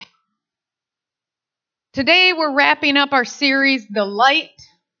Today we're wrapping up our series, The Light.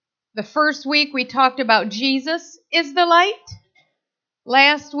 The first week we talked about Jesus is the light.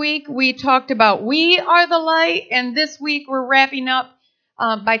 Last week we talked about we are the light. And this week we're wrapping up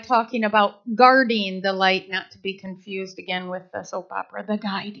by talking about guarding the light, not to be confused again with the soap opera, the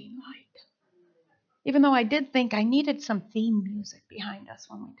guiding light. Even though I did think I needed some theme music behind us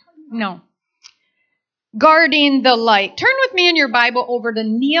when we talked. No. Guarding the light. Turn with me in your Bible over to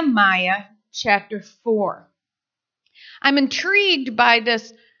Nehemiah chapter 4. I'm intrigued by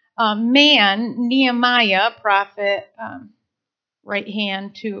this man, Nehemiah, prophet, right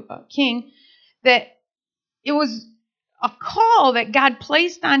hand to a king, that it was a call that God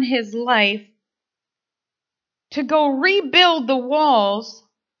placed on his life to go rebuild the walls.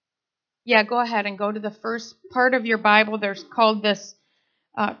 Yeah, go ahead and go to the first part of your Bible. There's called this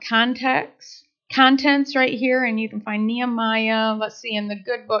contents right here, and you can find Nehemiah. Let's see, in the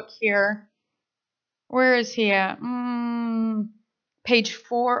good book here. Where is he at? Page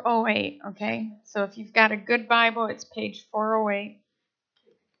 408, okay? So if you've got a good Bible, it's page 408.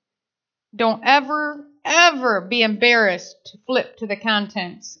 Don't ever be embarrassed to flip to the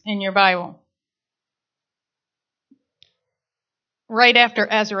contents in your Bible. Right after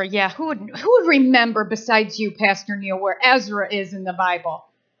Ezra. Yeah, who would remember besides you, Pastor Neil, where Ezra is in the Bible?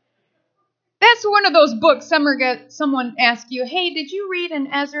 That's one of those books someone asks you, hey, did you read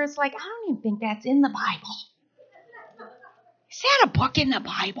in Ezra? It's like, I don't even think that's in the Bible. Is that a book in the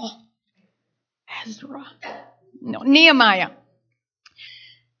Bible? Ezra. No, Nehemiah.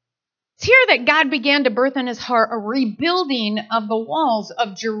 It's here that God began to birth in his heart a rebuilding of the walls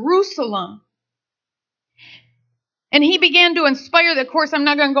of Jerusalem. And he began to inspire, of course, I'm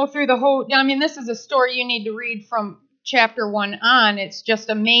not going to go through the whole, this is a story you need to read from chapter 1 on. It's just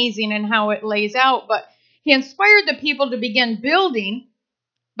amazing in how it lays out. But he inspired the people to begin building,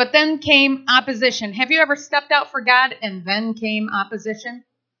 but then came opposition. Have you ever stepped out for God and then came opposition?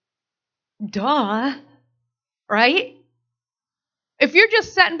 Duh. Right? If you're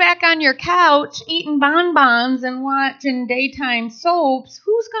just sitting back on your couch eating bonbons and watching daytime soaps,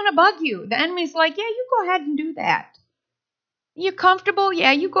 who's going to bug you? The enemy's like, yeah, you go ahead and do that. You comfortable?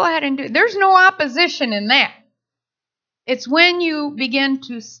 Yeah, you go ahead and do it. There's no opposition in that. It's when you begin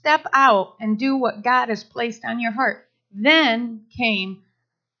to step out and do what God has placed on your heart. Then came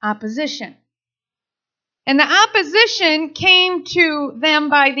opposition. And the opposition came to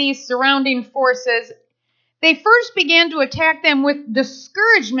them by these surrounding forces. They first began to attack them with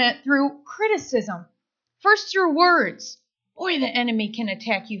discouragement through criticism. First through words. Boy, the enemy can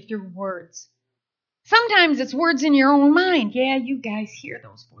attack you through words. Sometimes it's words in your own mind. Yeah, you guys hear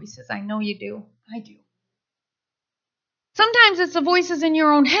those voices. I know you do. I do. Sometimes it's the voices in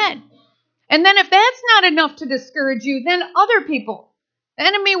your own head. And then if that's not enough to discourage you, then other people. The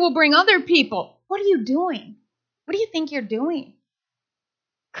enemy will bring other people. What are you doing? What do you think you're doing?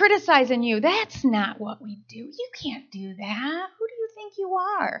 Criticizing you. That's not what we do. You can't do that. Who do you think you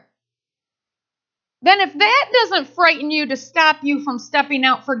are? Then if that doesn't frighten you to stop you from stepping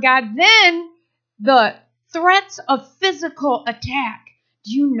out for God, then the threats of physical attack.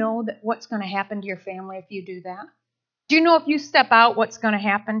 Do you know that what's going to happen to your family if you do that? Do you know if you step out what's going to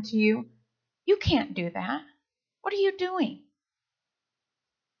happen to you? You can't do that. What are you doing?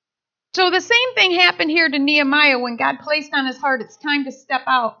 So the same thing happened here to Nehemiah when God placed on his heart, it's time to step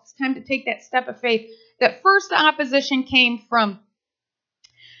out. It's time to take that step of faith. That first the opposition came from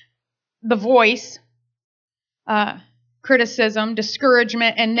the voice, criticism,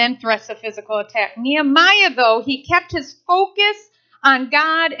 discouragement, and then threats of physical attack. Nehemiah, though, he kept his focus on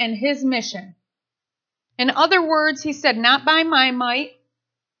God and his mission. In other words, he said, not by my might,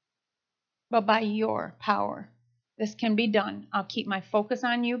 but by your power. This can be done. I'll keep my focus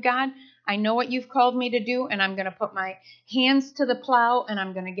on you, God. I know what you've called me to do, and I'm going to put my hands to the plow, and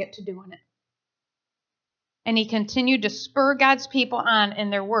I'm going to get to doing it. And he continued to spur God's people on in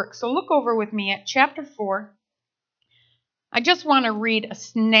their work. So look over with me at chapter 4. I just want to read a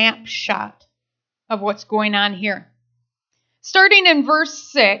snapshot of what's going on here. Starting in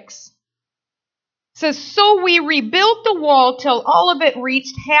verse 6, it says, so we rebuilt the wall till all of it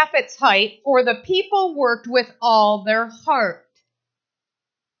reached half its height, for the people worked with all their heart.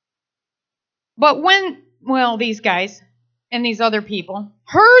 But when, these guys and these other people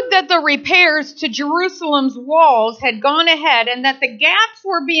heard that the repairs to Jerusalem's walls had gone ahead and that the gaps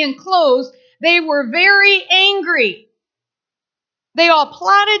were being closed, they were very angry. They all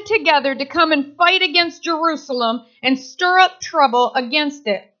plotted together to come and fight against Jerusalem and stir up trouble against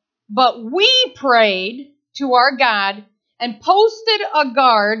it. But we prayed to our God and posted a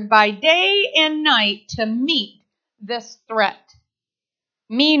guard by day and night to meet this threat.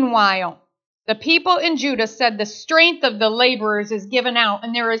 Meanwhile, The people in Judah said, the strength of the laborers is given out,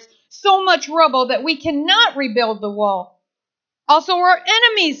 and there is so much rubble that we cannot rebuild the wall. Also our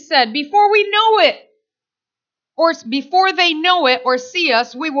enemies said, before they know it or see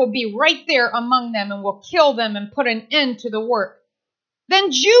us, we will be right there among them and will kill them and put an end to the work. Then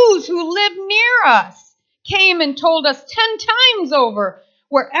Jews who lived near us came and told us 10 times over,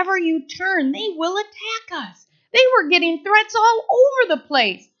 wherever you turn, they will attack us. They were getting threats all over the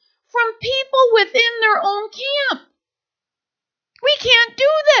place from people within their own camp. We can't do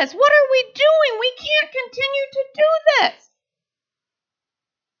this. What are we doing? We can't continue to do this.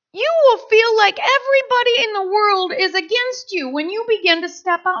 You will feel like everybody in the world is against you when you begin to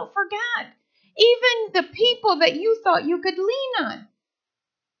step out for God. Even the people that you thought you could lean on.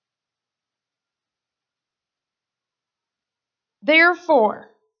 Therefore,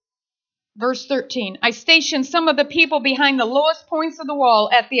 verse 13, I stationed some of the people behind the lowest points of the wall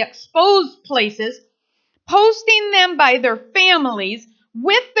at the exposed places, posting them by their families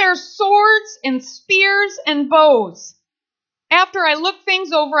with their swords and spears and bows. After I looked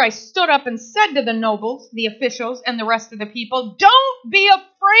things over, I stood up and said to the nobles, the officials, and the rest of the people, don't be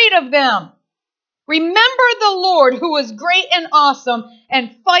afraid of them. Remember the Lord who is great and awesome,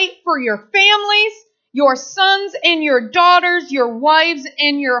 and fight for your families, your sons and your daughters, your wives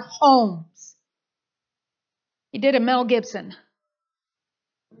and your homes. He did a Mel Gibson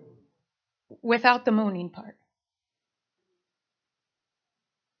without the mooning part.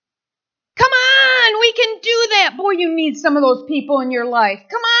 Come on, we can do that. Boy, you need some of those people in your life.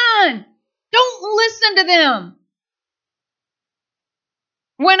 Come on. Don't listen to them.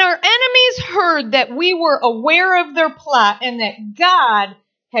 When our enemies heard that we were aware of their plot and that God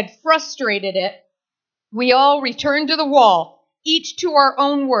had frustrated it, we all returned to the wall, each to our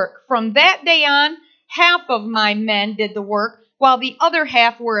own work. From that day on, half of my men did the work, while the other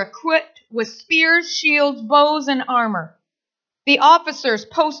half were equipped with spears, shields, bows, and armor. The officers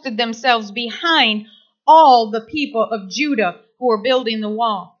posted themselves behind all the people of Judah who were building the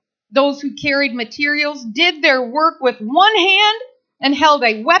wall. Those who carried materials did their work with one hand and held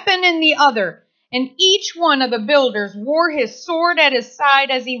a weapon in the other, and each one of the builders wore his sword at his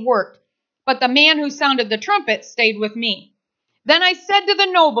side as he worked. But the man who sounded the trumpet stayed with me. Then I said to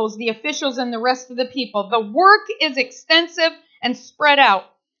the nobles, the officials, and the rest of the people, the work is extensive and spread out,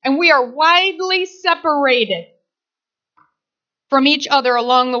 and we are widely separated from each other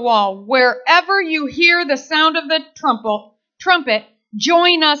along the wall. Wherever you hear the sound of the trumpet,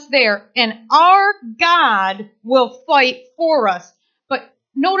 join us there, and our God will fight for us. But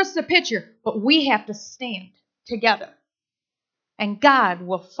notice the picture, but we have to stand together, and God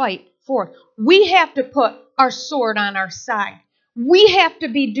will fight for us. We have to put our sword on our side. We have to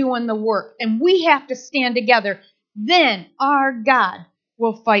be doing the work, and we have to stand together. Then our God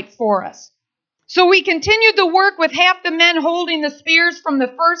will fight for us. So we continued the work with half the men holding the spears from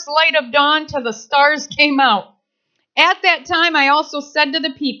the first light of dawn till the stars came out. At that time I also said to the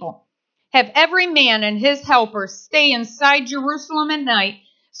people, have every man and his helper stay inside Jerusalem at night,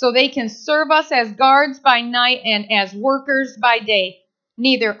 so they can serve us as guards by night and as workers by day.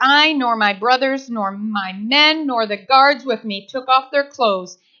 Neither I nor my brothers nor my men nor the guards with me took off their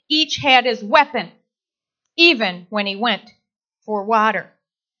clothes. Each had his weapon, even when he went for water.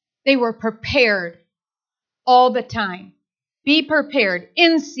 They were prepared all the time. Be prepared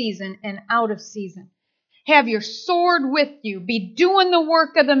in season and out of season. Have your sword with you. Be doing the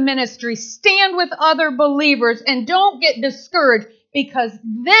work of the ministry. Stand with other believers and don't get discouraged, because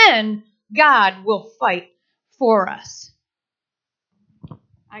then God will fight for us.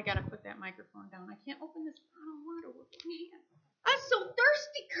 I got to put that microphone down. I can't open this bottle of water with one hand. I'm so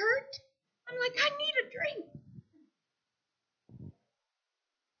thirsty, Kurt. I'm like, I need a drink.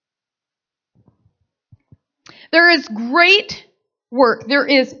 There is great work. There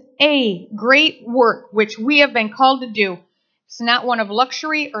is a great work which we have been called to do. It's not one of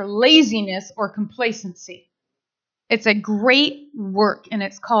luxury or laziness or complacency. It's a great work, and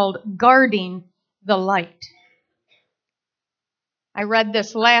it's called guarding the light. I read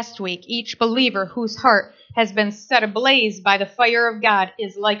this last week. Each believer whose heart has been set ablaze by the fire of God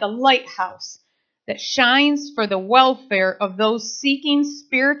is like a lighthouse that shines for the welfare of those seeking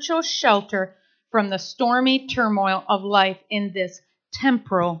spiritual shelter from the stormy turmoil of life in this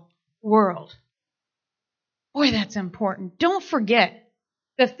temporal world. Boy, that's important. Don't forget,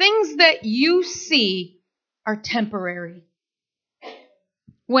 the things that you see are temporary.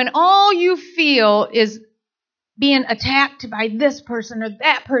 When all you feel is being attacked by this person or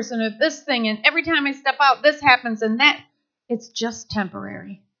this thing, and every time I step out, this happens and that, it's just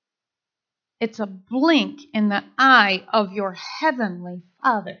temporary. It's a blink in the eye of your heavenly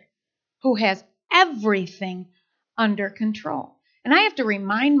Father. who has everything under control. And I have to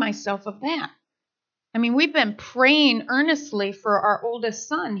remind myself of that. I mean, we've been praying earnestly for our oldest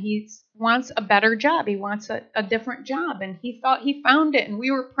son. He wants a better job. He wants a different job. And he thought he found it. And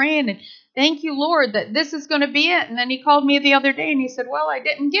we were praying, and thank you, Lord, that this is going to be it. And then he called me the other day and he said, well, I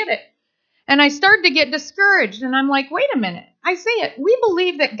didn't get it. And I started to get discouraged. And I'm like, wait a minute. I say it. We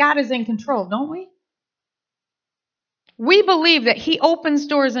believe that God is in control, don't we? We believe that he opens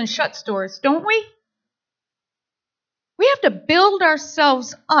doors and shuts doors, don't we? We have to build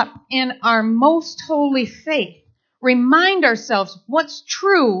ourselves up in our most holy faith. Remind ourselves what's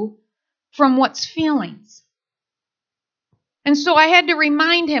true from what's feelings. And so I had to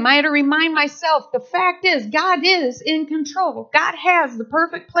remind him. I had to remind myself. The fact is, God is in control. God has the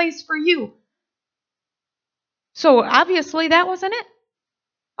perfect place for you. So obviously that wasn't it.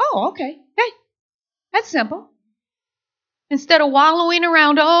 Oh, okay. Hey, that's simple. Instead of wallowing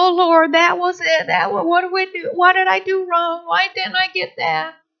around, oh, Lord, that was it. What did we do? What did I do wrong? Why didn't I get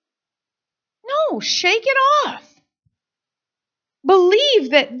that? No, shake it off.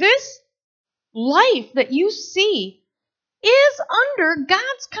 Believe that this life that you see is under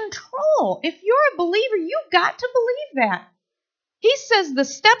God's control. If you're a believer, you've got to believe that. He says the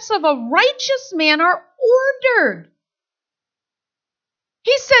steps of a righteous man are ordered.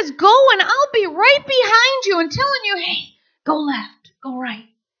 He says, go and I'll be right behind you and telling you, hey, go left, go right.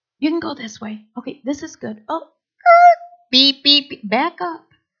 You can go this way. Okay, this is good. Oh, beep, beep, beep. Back up.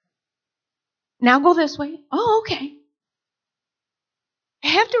 Now go this way. Oh, okay. I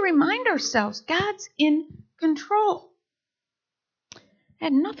have to remind ourselves, God's in control. It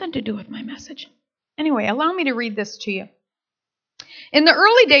had nothing to do with my message. Anyway, allow me to read this to you. In the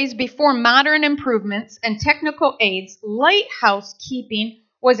early days before modern improvements and technical aids, lighthouse keeping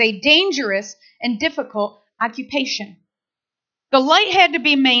was a dangerous and difficult occupation. The light had to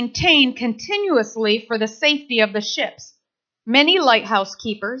be maintained continuously for the safety of the ships. Many lighthouse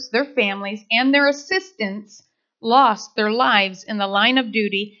keepers, their families, and their assistants lost their lives in the line of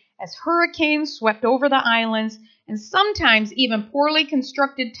duty as hurricanes swept over the islands, and sometimes even poorly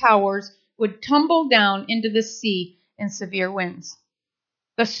constructed towers would tumble down into the sea in severe winds.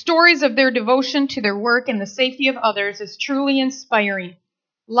 The stories of their devotion to their work and the safety of others is truly inspiring.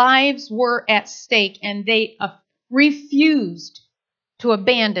 Lives were at stake, and they refused to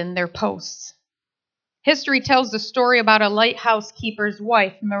abandon their posts. History tells the story about a lighthouse keeper's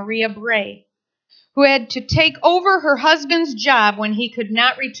wife, Maria Bray, who had to take over her husband's job when he could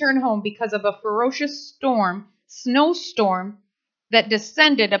not return home because of a ferocious snowstorm that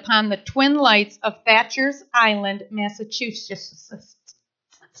descended upon the Twin Lights of Thatcher's Island, Massachusetts.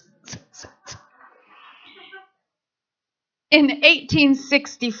 In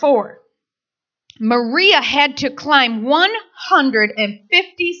 1864, Maria had to climb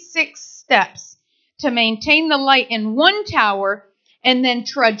 156 steps to maintain the light in one tower and then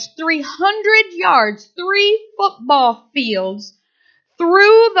trudge 300 yards, 3 football fields,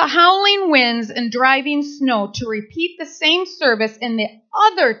 through the howling winds and driving snow to repeat the same service in the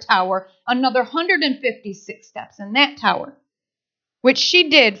other tower, another 156 steps in that tower, which she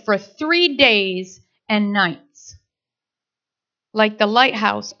did for 3 days and nights. Like the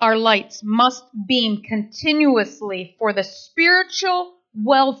lighthouse, our lights must beam continuously for the spiritual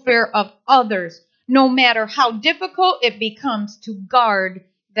welfare of others, no matter how difficult it becomes to guard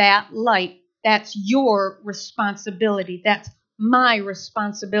that light. That's your responsibility. That's my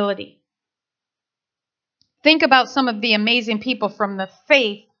responsibility. Think about some of the amazing people from the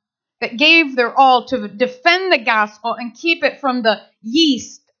faith that gave their all to defend the gospel and keep it from the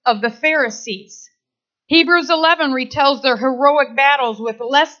yeast of the Pharisees. Hebrews 11 retells their heroic battles with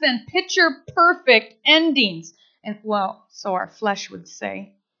less than picture-perfect endings. And, well, so our flesh would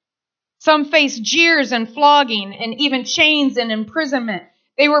say. Some faced jeers and flogging and even chains and imprisonment.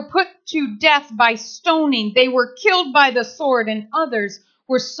 They were put to death by stoning. They were killed by the sword, and others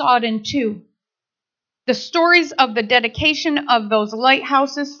were sawed in two. The stories of the dedication of those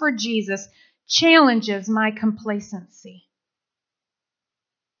lighthouses for Jesus challenges my complacency.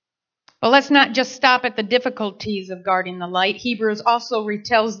 But let's not just stop at the difficulties of guarding the light. Hebrews also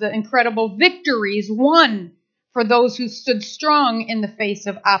retells the incredible victories won for those who stood strong in the face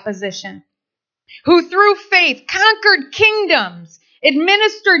of opposition, who through faith conquered kingdoms,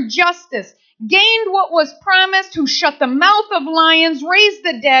 administered justice, gained what was promised, who shut the mouth of lions, raised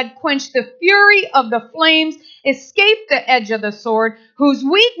the dead, quenched the fury of the flames, escaped the edge of the sword, whose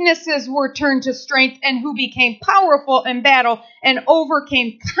weaknesses were turned to strength, and who became powerful in battle and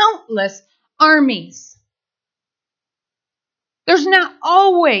overcame countless armies. There's not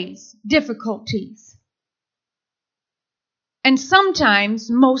always difficulties. And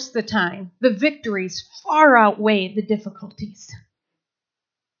sometimes, most of the time, the victories far outweigh the difficulties.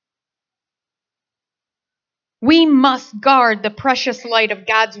 We must guard the precious light of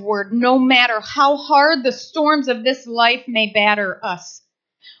God's word, no matter how hard the storms of this life may batter us.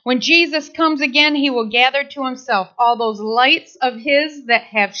 When Jesus comes again, he will gather to himself all those lights of his that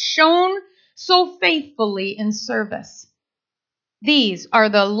have shone so faithfully in service. These are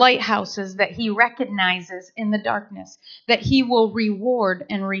the lighthouses that he recognizes in the darkness, that he will reward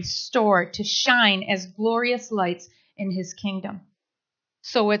and restore to shine as glorious lights in his kingdom.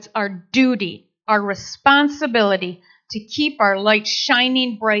 So it's our duty, our responsibility to keep our light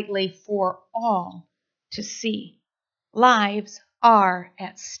shining brightly for all to see. Lives are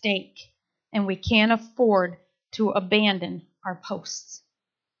at stake, and we can't afford to abandon our posts.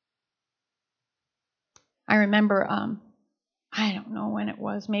 I remember, I don't know when it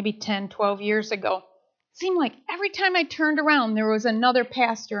was, maybe 10, 12 years ago. It seemed like every time I turned around, there was another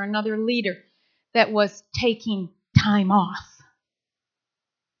pastor, another leader that was taking time off.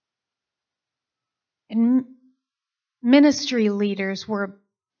 And ministry leaders were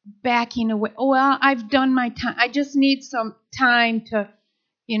backing away. Oh, well, I've done my time. I just need some time to,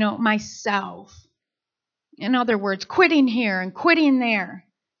 myself. In other words, quitting here and quitting there.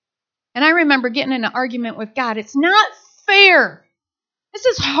 And I remember getting in an argument with God. It's not fair. This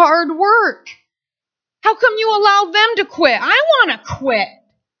is hard work. How come you allow them to quit? I want to quit.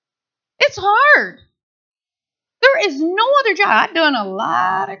 It's hard. There is no other job. I've done a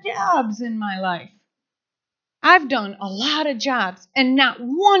lot of jobs in my life. I've done a lot of jobs, and not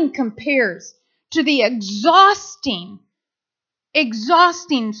one compares to the exhausting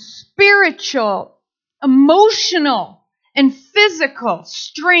spiritual, emotional, and physical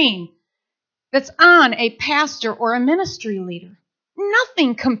strain that's on a pastor or a ministry leader.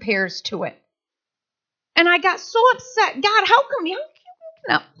 Nothing compares to it. And I got so upset. God, how come you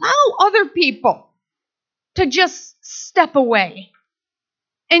can allow other people to just step away?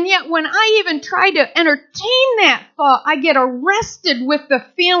 And yet when I even try to entertain that thought, I get arrested with the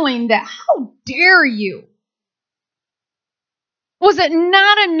feeling that, how dare you? Was it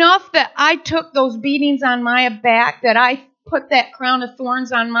not enough that I took those beatings on my back, that I put that crown of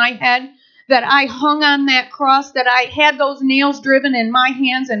thorns on my head, that I hung on that cross, that I had those nails driven in my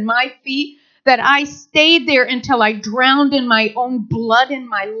hands and my feet, that I stayed there until I drowned in my own blood and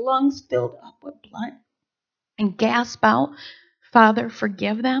my lungs filled up with blood and gasp out, Father,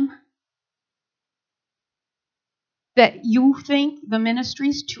 forgive them? That you think the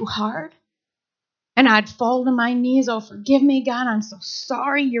ministry's too hard? And I'd fall to my knees, oh, forgive me, God, I'm so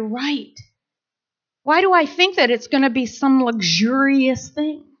sorry, you're right. Why do I think that it's going to be some luxurious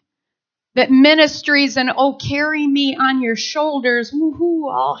thing? That ministries and, oh, carry me on your shoulders,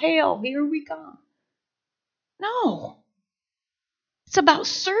 woohoo, all hail, here we come. No. It's about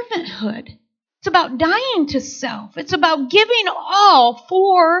servanthood. It's about dying to self. It's about giving all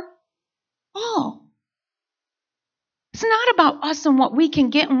for all. It's not about us and what we can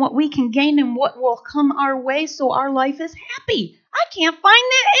get and what we can gain and what will come our way so our life is happy. I can't find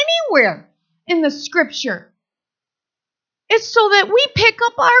that anywhere in the scripture. It's so that we pick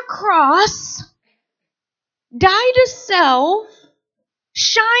up our cross, die to self,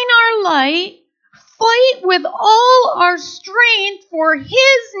 shine our light, fight with all our strength for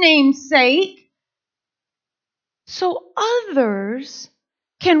his name's sake, so others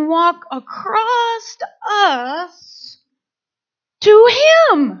can walk across us to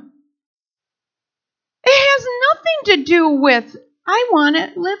him. It has nothing to do with, I want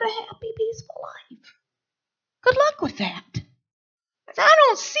to live a happy, peaceful life. Good luck with that. I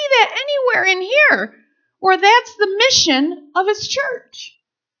don't see that anywhere in here where that's the mission of his church.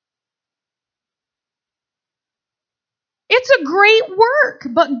 It's a great work,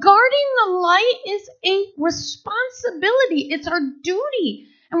 but guarding the light is a responsibility. It's our duty,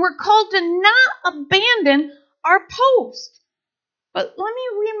 and we're called to not abandon our post. But let me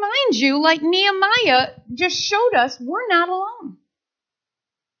remind you, like Nehemiah just showed us, we're not alone.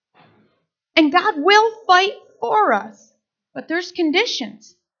 And God will fight for us. But there's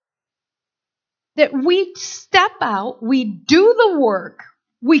conditions. That we step out, we do the work,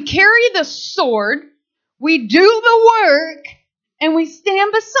 we carry the sword, we do the work, and we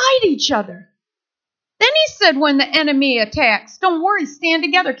stand beside each other. Then he said when the enemy attacks, don't worry, stand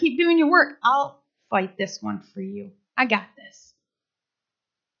together, keep doing your work. I'll fight this one for you. I got this.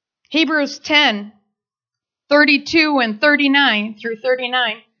 Hebrews 10, 32 and 39 through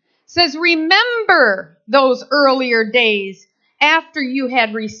 39 says, remember those earlier days after you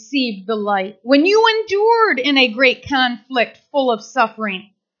had received the light, when you endured in a great conflict full of suffering.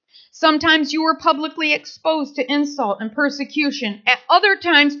 Sometimes you were publicly exposed to insult and persecution. At other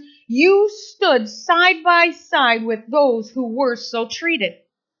times, you stood side by side with those who were so treated.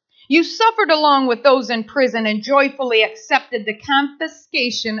 You suffered along with those in prison and joyfully accepted the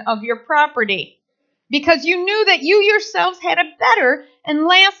confiscation of your property because you knew that you yourselves had a better and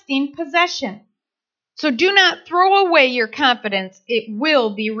lasting possession. So do not throw away your confidence. It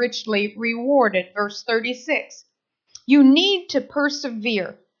will be richly rewarded. Verse 36. You need to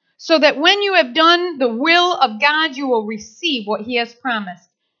persevere so that when you have done the will of God, you will receive what he has promised.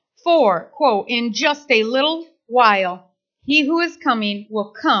 For, quote, in just a little while, he who is coming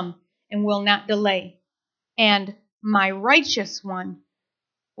will come and will not delay. And my righteous one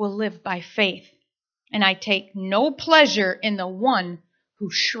will live by faith. And I take no pleasure in the one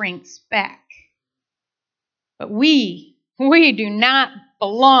who shrinks back. But we do not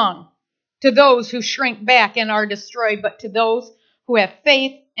belong to those who shrink back and are destroyed, but to those who have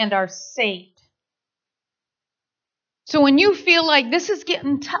faith and are saved. So when you feel like this is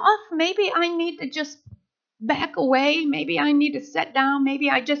getting tough, maybe I need to just back away. Maybe I need to sit down. Maybe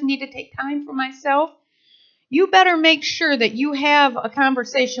I just need to take time for myself. You better make sure that you have a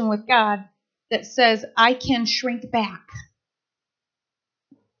conversation with God that says, I can shrink back.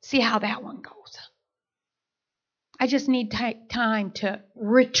 See how that one goes. I just need time to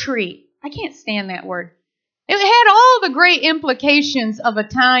retreat. I can't stand that word. It had all the great implications of a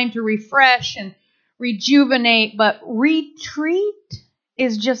time to refresh and rejuvenate, but retreat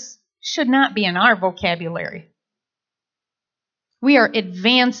should not be in our vocabulary. We are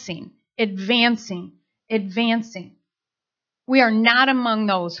advancing. We are not among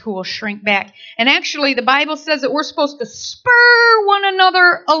those who will shrink back. And actually, the Bible says that we're supposed to spur one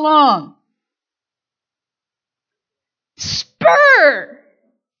another along. Spur!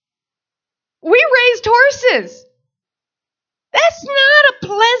 We raised horses. That's not a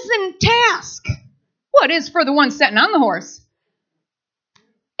pleasant task. Well, it is for the one sitting on the horse.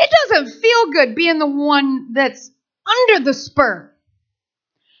 It doesn't feel good being the one that's under the spur.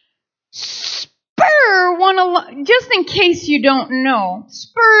 Spur one along. Just in case you don't know,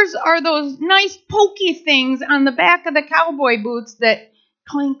 spurs are those nice pokey things on the back of the cowboy boots that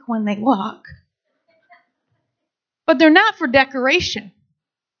clink when they walk. But they're not for decoration.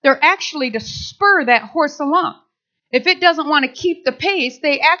 They're actually to spur that horse along. If it doesn't want to keep the pace,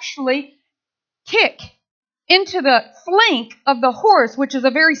 they actually kick into the flank of the horse, which is a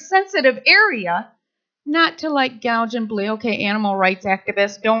very sensitive area, not to like gouge and bleed. Okay, animal rights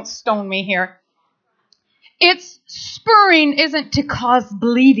activists, don't stone me here. Its spurring isn't to cause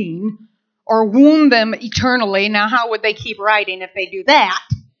bleeding or wound them eternally. Now, how would they keep riding if they do that?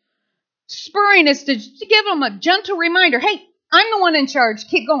 Spurring is to give them a gentle reminder. Hey, I'm the one in charge.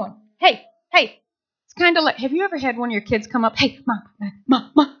 Keep going. Hey. It's kind of like, have you ever had one of your kids come up? Hey, mom.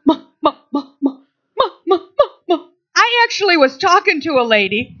 I actually was talking to a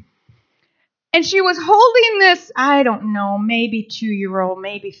lady, and she was holding this, I don't know, maybe 2-year-old,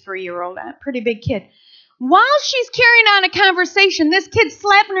 maybe 3-year-old, a pretty big kid. While she's carrying on a conversation, this kid's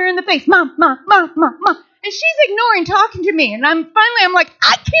slapping her in the face. Mom. And she's ignoring talking to me. And I'm like,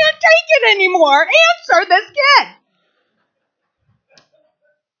 I can't take it anymore. Answer this kid.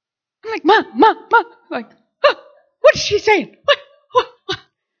 I'm like, Mom. Like, what is she saying? What? But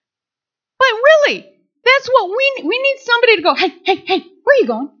really, that's what we need somebody to go, hey, where are you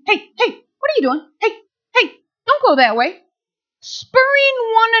going? Hey, what are you doing? Hey, don't go that way. Spurring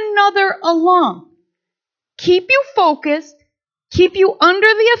one another along. Keep you focused. Keep you under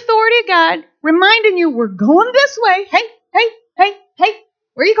the authority of God. Reminding you, we're going this way. Hey,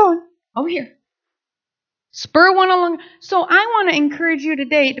 where are you going? Over here. Spur one along. So I want to encourage you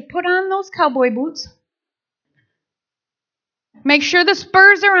today to put on those cowboy boots. Make sure the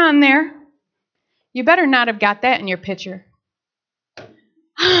spurs are on there. You better not have got that in your picture.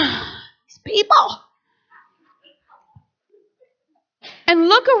 These people. And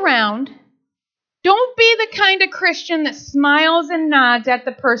look around. Don't be the kind of Christian that smiles and nods at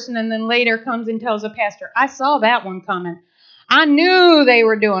the person and then later comes and tells the pastor, I saw that one coming. I knew they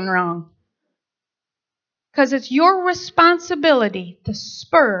were doing wrong. Because it's your responsibility to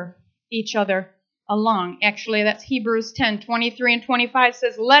spur each other along. Actually, that's Hebrews 10, 23 and 25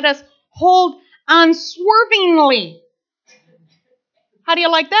 says, let us hold unswervingly. How do you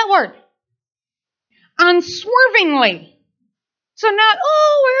like that word? Unswervingly. So not,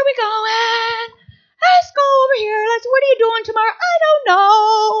 where are we going? Let's go over here. What are you doing tomorrow? I don't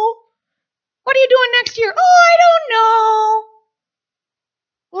know. What are you doing next year? I don't know.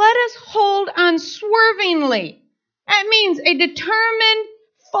 Let us hold unswervingly. That means a determined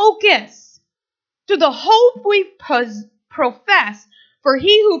focus to the hope we profess, for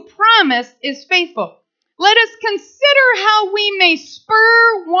he who promised is faithful. Let us consider how we may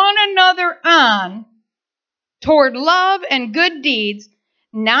spur one another on toward love and good deeds,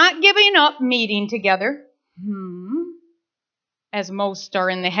 not giving up meeting together, as most are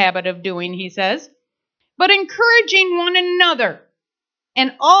in the habit of doing, he says, but encouraging one another,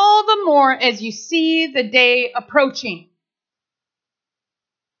 and all the more as you see the day approaching.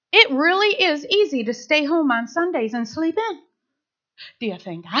 It really is easy to stay home on Sundays and sleep in. Do you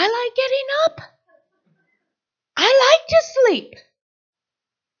think I like getting up? I like to sleep.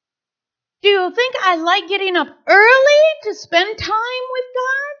 Do you think I like getting up early to spend time with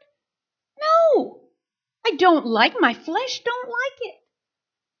God? No. I don't like, my flesh don't like it.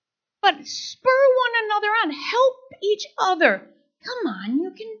 But spur one another on. Help each other. Come on,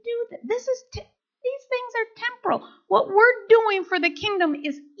 you can do that. These things are temporal. What we're doing for the kingdom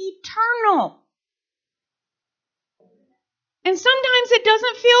is eternal. And sometimes it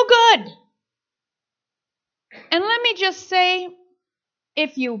doesn't feel good. And let me just say,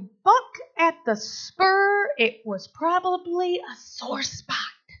 if you buck at the spur, it was probably a sore spot.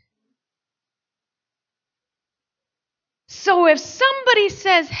 So if somebody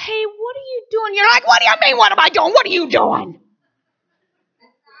says, hey, what are you doing? You're like, what do you mean, what am I doing? What are you doing?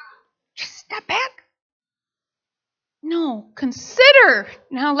 Just step back. No, consider.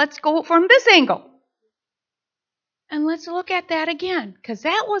 Now let's go from this angle. And let's look at that again, because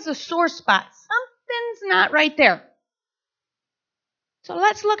that was a sore spot. Something's not right there. So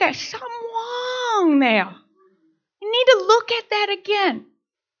let's look at something wrong there. You need to look at that again.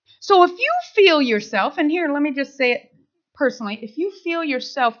 So if you feel yourself, and here, let me just say it personally, if you feel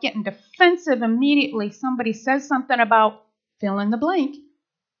yourself getting defensive immediately, somebody says something about fill in the blank,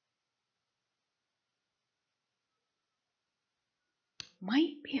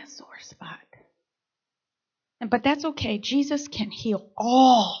 might be a sore spot. But that's okay. Jesus can heal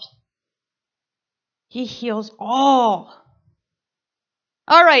all. He heals all.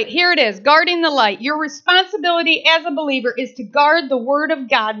 All right, here it is. Guarding the light. Your responsibility as a believer is to guard the word of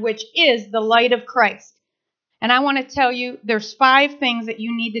God, which is the light of Christ. And I want to tell you, there's 5 things that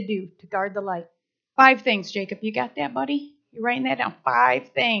you need to do to guard the light. 5 things, Jacob. You got that, buddy? You writing that down? 5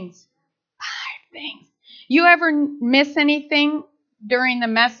 things. 5 things. You ever miss anything during the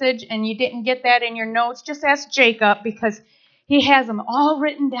message and you didn't get that in your notes? Just ask Jacob, because he has them all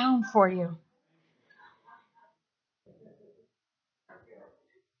written down for you.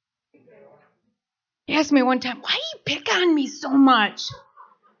 He asked me one time, why do you pick on me so much?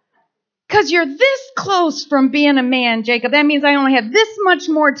 Because you're this close from being a man, Jacob. That means I only have this much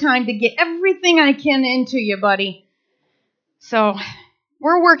more time to get everything I can into you, buddy. So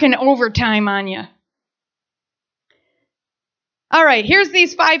we're working overtime on you. All right, here's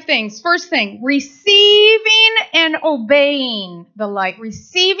these 5 things. First thing, receiving and obeying the light.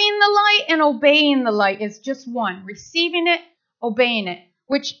 Receiving the light and obeying the light is just one. Receiving it, obeying it.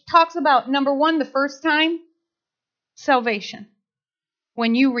 Which talks about, number 1, the first time, salvation.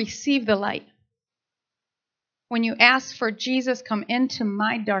 When you receive the light. When you ask for Jesus, come into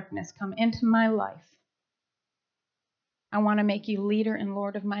my darkness, come into my life. I want to make you leader and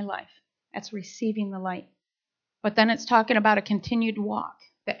Lord of my life. That's receiving the light. But then it's talking about a continued walk.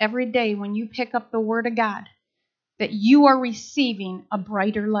 That every day when you pick up the Word of God, that you are receiving a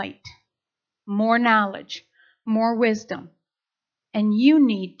brighter light, more knowledge, more wisdom. And you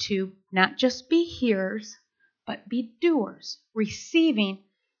need to not just be hearers, but be doers, receiving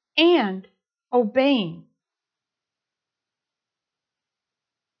and obeying.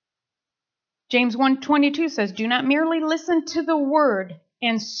 James 1:22 says, do not merely listen to the word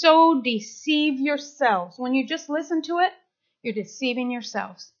and so deceive yourselves. When you just listen to it, you're deceiving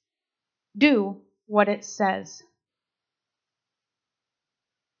yourselves. Do what it says.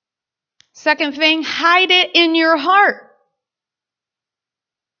 Second thing, hide it in your heart.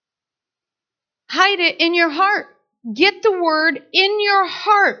 Hide it in your heart. Get the word in your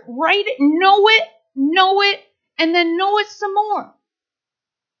heart. Write it, know it, and then know it some more.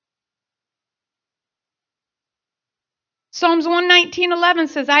 Psalms 119:11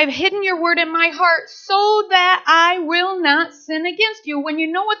 says, I have hidden your word in my heart so that I will not sin against you. When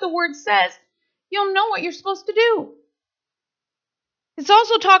you know what the word says, you'll know what you're supposed to do. It's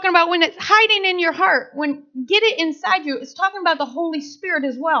also talking about when it's hiding in your heart, when get it inside you, it's talking about the Holy Spirit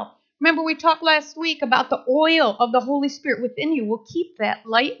as well. Remember we talked last week about the oil of the Holy Spirit within you will keep that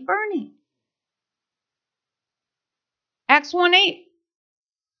light burning. Acts 1:8.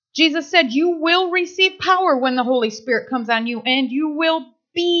 Jesus said, you will receive power when the Holy Spirit comes on you, and you will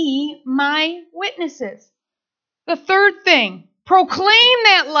be my witnesses. The third thing, proclaim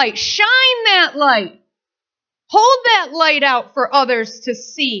that light, shine that light. Hold that light out for others to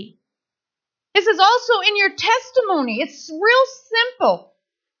see. This is also in your testimony. It's real simple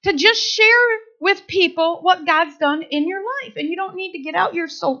to just share with people what God's done in your life. And you don't need to get out your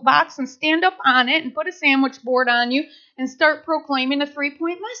soapbox and stand up on it and put a sandwich board on you and start proclaiming a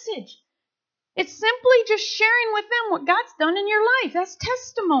 3-point message. It's simply just sharing with them what God's done in your life. That's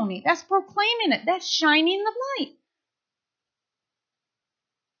testimony. That's proclaiming it. That's shining the light.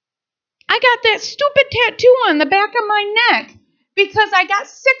 I got that stupid tattoo on the back of my neck because I got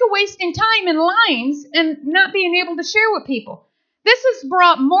sick of wasting time in lines and not being able to share with people. This has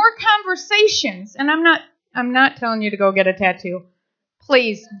brought more conversations, and I'm not telling you to go get a tattoo.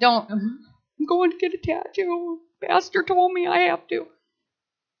 Please don't. I'm going to get a tattoo. Pastor told me I have to.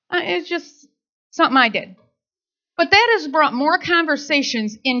 It's just something I did. But that has brought more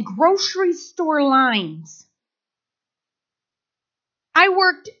conversations in grocery store lines.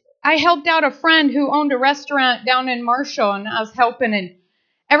 I helped out a friend who owned a restaurant down in Marshall, and I was helping, and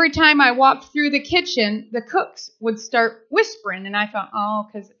every time I walked through the kitchen, the cooks would start whispering, and I thought, oh,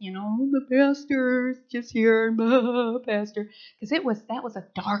 because, the pastor's just here, pastor, because that was a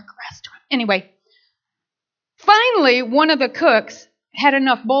dark restaurant. Anyway, finally, one of the cooks had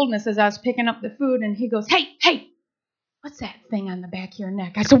enough boldness as I was picking up the food, and he goes, hey, what's that thing on the back of your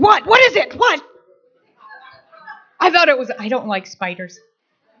neck? I said, what? What is it? What? I thought it was, I don't like spiders.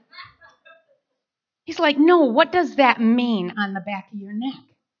 He's like, no, what does that mean on the back of your neck?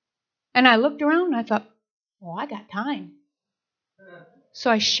 And I looked around and I thought, well, I got time. So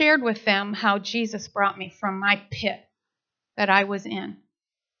I shared with them how Jesus brought me from my pit that I was in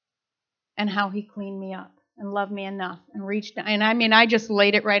and how he cleaned me up and loved me enough and reached out. And I just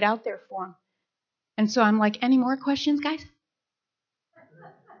laid it right out there for him. And so I'm like, any more questions, guys?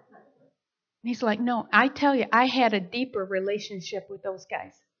 And he's like, no, I tell you, I had a deeper relationship with those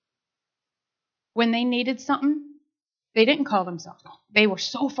guys. When they needed something, they didn't call themselves. They were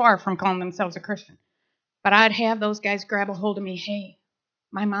so far from calling themselves a Christian. But I'd have those guys grab a hold of me. Hey,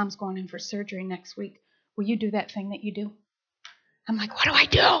 my mom's going in for surgery next week. Will you do that thing that you do? I'm like, what do I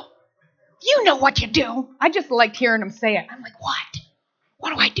do? You know what you do. I just liked hearing them say it. I'm like, what?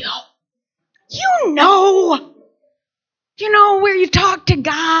 What do I do? You know where you talk to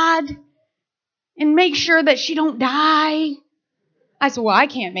God and make sure that she don't die. I said, well, I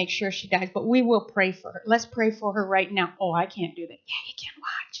can't make sure she dies, but we will pray for her. Let's pray for her right now. Oh, I can't do that. Yeah, you can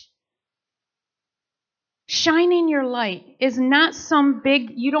watch. Shining your light is not some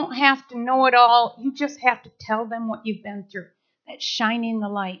big, you don't have to know it all. You just have to tell them what you've been through. That's shining the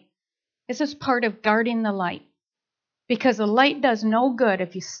light. This is part of guarding the light. Because the light does no good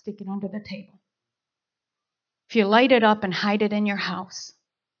if you stick it under the table. If you light it up and hide it in your house.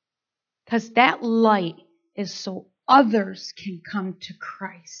 Because that light is so others can come to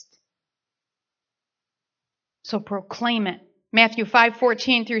Christ. So proclaim it. Matthew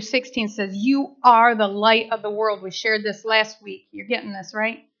 5:14 through 16 says, you are the light of the world. We shared this last week. You're getting this,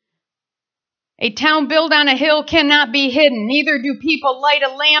 right? A town built on a hill cannot be hidden. Neither do people light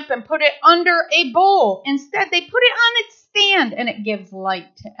a lamp and put it under a bowl. Instead, they put it on its stand, and it gives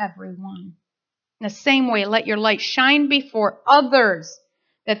light to everyone. In the same way, let your light shine before others,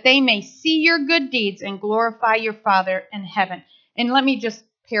 that they may see your good deeds and glorify your Father in heaven. And let me just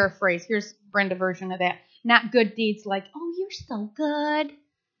paraphrase. Here's Brenda version of that. Not good deeds like, oh, you're so good,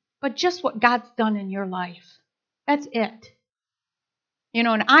 but just what God's done in your life. That's it.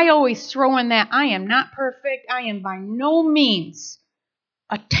 And I always throw in that I am not perfect. I am by no means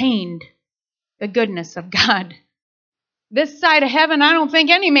attained the goodness of God. This side of heaven, I don't think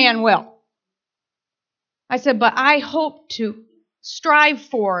any man will. I said, but I hope to strive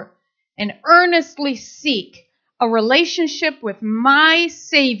for and earnestly seek a relationship with my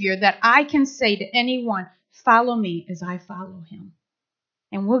Savior that I can say to anyone, follow me as I follow him.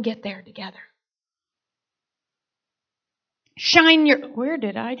 And we'll get there together. Where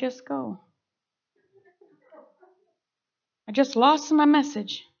did I just go? I just lost my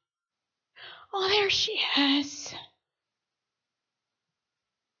message. Oh, there she is.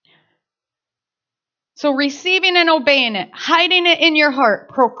 So receiving and obeying it, hiding it in your heart,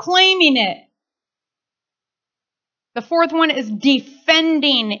 proclaiming it. The fourth one is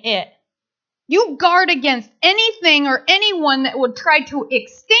defending it. You guard against anything or anyone that would try to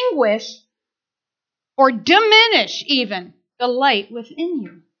extinguish or diminish even the light within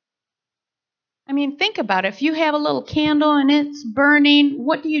you. Think about it. If you have a little candle and it's burning,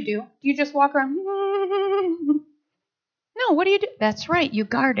 what do? Do you just walk around? No, what do? That's right. You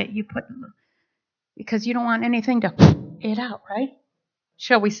guard it. You put, because you don't want anything to it out, right?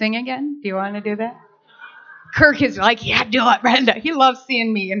 Shall we sing again? Do you want to do that? Kirk is like, yeah, do it, Brenda. He loves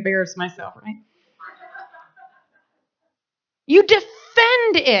seeing me embarrass myself, right? You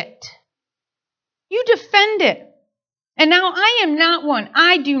defend it. You defend it. And now I am not one.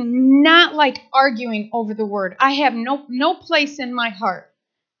 I do not like arguing over the word. I have no place in my heart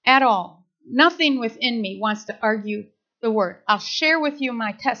at all. Nothing within me wants to argue the word. I'll share with you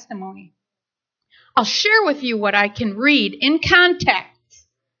my testimony. I'll share with you what I can read in context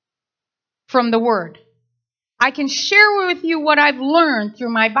from the word. I can share with you what I've learned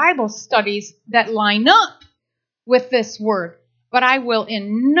through my Bible studies that line up with this word. But I will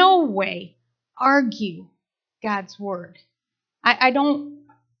in no way argue God's word. I don't,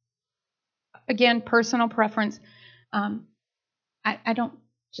 again, personal preference. I don't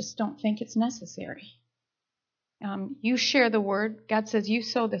think it's necessary. You share the word. God says you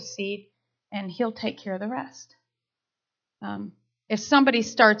sow the seed, and He'll take care of the rest. If somebody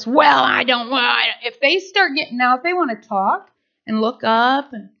starts, if they start getting out, if they want to talk and look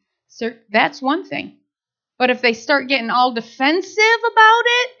up, and that's one thing. But if they start getting all defensive about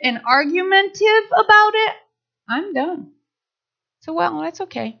it and argumentative about it, I'm done. So, that's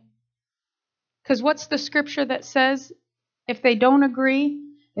okay. Because what's the scripture that says if they don't agree,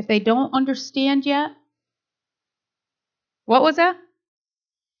 if they don't understand yet? What was that?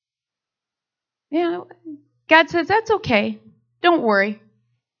 Yeah, God says that's okay. Don't worry.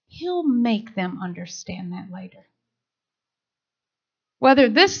 He'll make them understand that later. Whether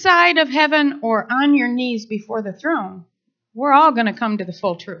this side of heaven or on your knees before the throne, we're all going to come to the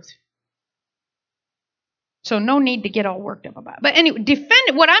full truth. So no need to get all worked up about it. But anyway,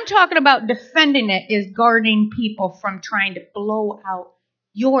 what I'm talking about defending it is guarding people from trying to blow out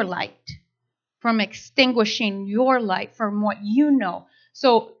your light, from extinguishing your light from what you know.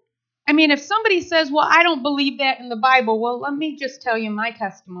 So, if somebody says, I don't believe that in the Bible, let me just tell you my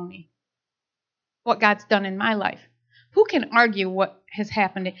testimony, what God's done in my life. Who can argue what has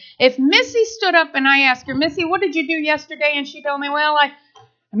happened? If Missy stood up and I asked her, Missy, what did you do yesterday? And she told me, I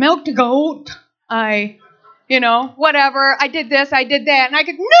milked a goat. Whatever. I did this, I did that. And I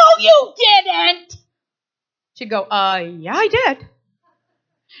could, no, you didn't. She'd go, yeah, I did.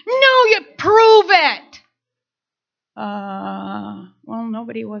 No, you prove it.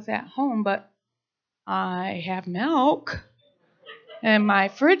 Nobody was at home, but I have milk in my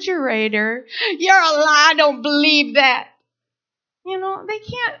refrigerator. You're a lie. I don't believe that. They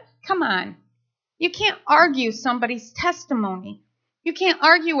can't, come on. You can't argue somebody's testimony. You can't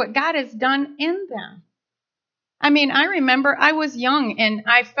argue what God has done in them. I remember I was young and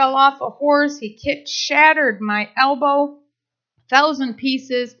I fell off a horse. He shattered my elbow, 1,000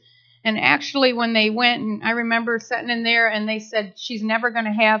 pieces. And actually when they went, and I remember sitting in there and they said, she's never going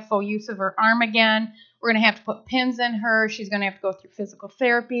to have full use of her arm again. We're going to have to put pins in her. She's going to have to go through physical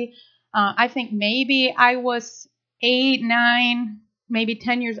therapy. I think maybe I was 8, 9, maybe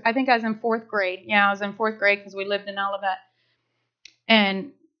 10 years. I think I was in 4th grade. Yeah, I was in 4th grade because we lived in Olivet.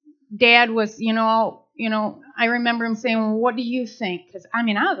 And Dad was, I remember him saying, what do you think? Because, I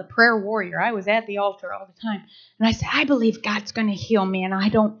was a prayer warrior. I was at the altar all the time. And I said, I believe God's going to heal me, and I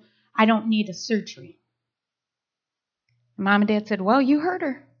don't need a surgery. And Mom and Dad said, you heard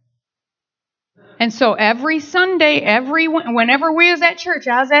her. And so every Sunday, whenever we was at church,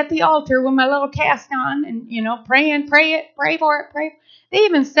 I was at the altar with my little cast on and, praying, pray for it. They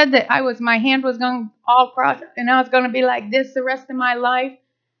even said that my hand was going all crossed and I was going to be like this the rest of my life.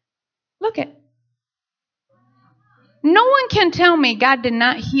 Look it. No one can tell me God did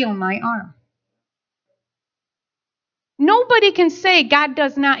not heal my arm. Nobody can say God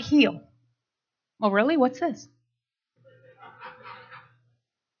does not heal. Well, really? What's this?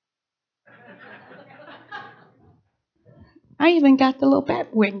 I even got the little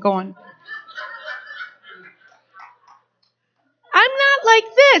bat wing going. I'm not like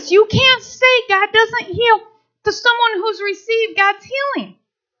this. You can't say God doesn't heal to someone who's received God's healing.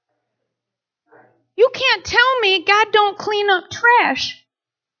 You can't tell me God don't clean up trash.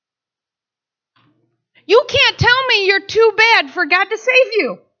 You can't tell me you're too bad for God to save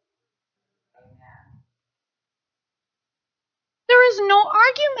you. There is no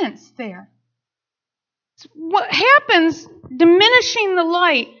arguments there. What happens, diminishing the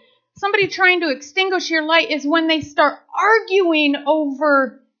light, somebody trying to extinguish your light, is when they start arguing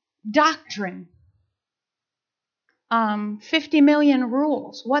over doctrine. 50 million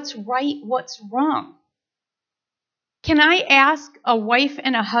rules. What's right? What's wrong? Can I ask a wife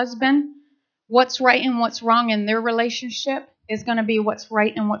and a husband what's right and what's wrong in their relationship is going to be what's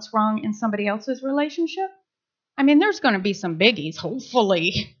right and what's wrong in somebody else's relationship? There's going to be some biggies,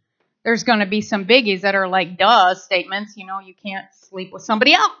 hopefully. There's going to be some biggies that are like duh statements. You can't sleep with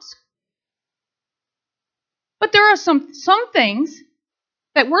somebody else. But there are some things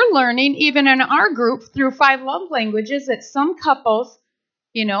that we're learning, even in our group, through 5 love languages, that some couples,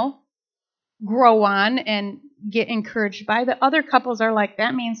 grow on and get encouraged by. The other couples are like,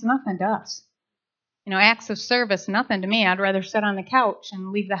 that means nothing to us. Acts of service, nothing to me. I'd rather sit on the couch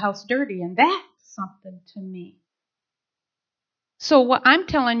and leave the house dirty, and that's something to me. So what I'm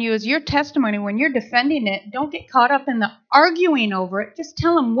telling you is your testimony, when you're defending it, don't get caught up in the arguing over it. Just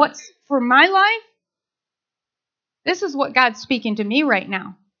tell them what's for my life. This is what God's speaking to me right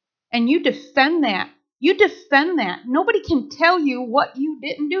now. And you defend that. You defend that. Nobody can tell you what you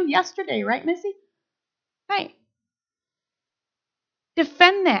didn't do yesterday, right, Missy? Right.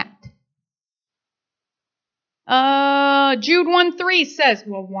 Defend that. Jude 1:3 says,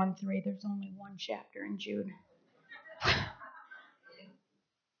 1:3, there's only one chapter in Jude.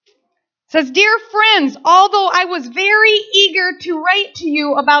 Says, dear friends, although I was very eager to write to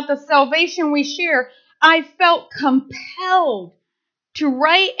you about the salvation we share, I felt compelled to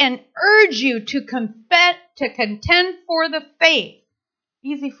write and urge you to contend for the faith.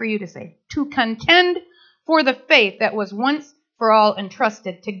 Easy for you to say. To contend for the faith that was once for all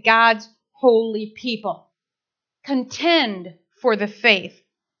entrusted to God's holy people. Contend for the faith.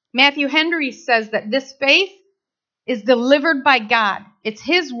 Matthew Henry says that this faith is delivered by God. It's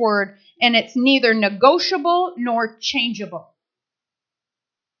His word, and it's neither negotiable nor changeable.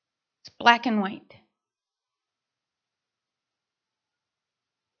 It's black and white.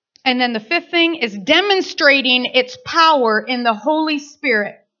 And then the 5th thing is demonstrating its power in the Holy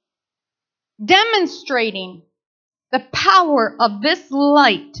Spirit. Demonstrating the power of this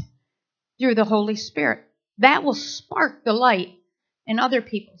light through the Holy Spirit. That will spark the light in other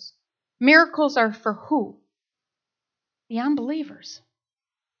people's. Miracles are for who? The unbelievers.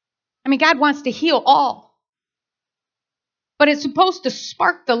 I mean, God wants to heal all. But it's supposed to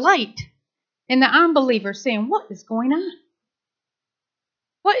spark the light in the unbelievers, saying, what is going on?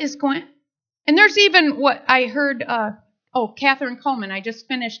 What is going on? And there's even what I heard, Catherine Coleman. I just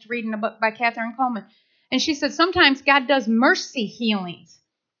finished reading a book by Catherine Coleman. And she said sometimes God does mercy healings,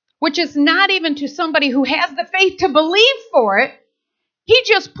 which is not even to somebody who has the faith to believe for it. He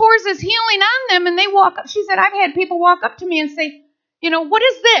just pours His healing on them and they walk up. She said, I've had people walk up to me and say, what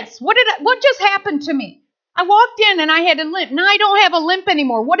is this? What just happened to me? I walked in and I had a limp. Now I don't have a limp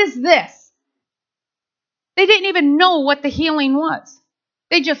anymore. What is this? They didn't even know what the healing was.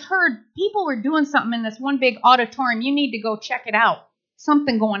 They just heard people were doing something in this one big auditorium. You need to go check it out.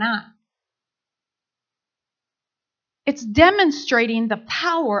 Something going on. It's demonstrating the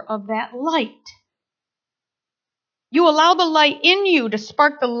power of that light. You allow the light in you to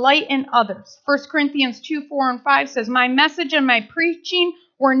spark the light in others. 1 Corinthians 2:4-5 says, my message and my preaching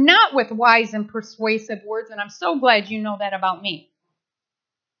were not with wise and persuasive words, and I'm so glad you know that about me.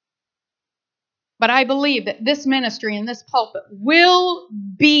 But I believe that this ministry and this pulpit will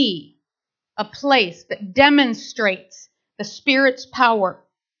be a place that demonstrates the Spirit's power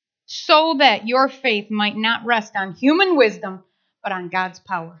so that your faith might not rest on human wisdom, but on God's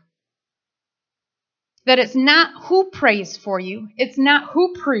power. That it's not who prays for you, it's not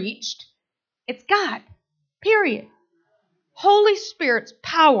who preached, it's God, period. Holy Spirit's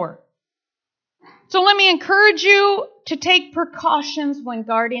power. So let me encourage you to take precautions when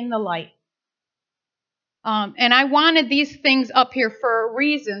guarding the light. And I wanted these things up here for a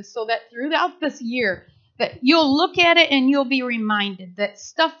reason, so that throughout this year, that you'll look at it and you'll be reminded that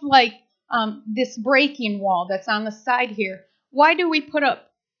stuff like this breaking wall that's on the side here, why do we put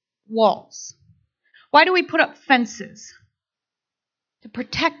up walls? Why do we put up fences? To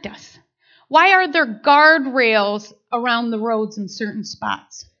protect us. Why are there guardrails around the roads in certain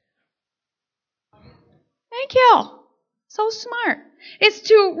spots? Thank you. So smart. It's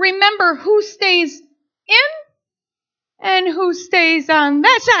to remember who stays in and who stays on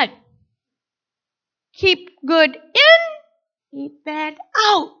that side. Keep good in, keep bad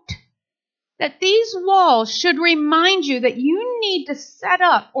out. That these walls should remind you that you need to set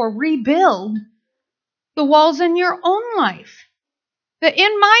up or rebuild the walls in your own life. That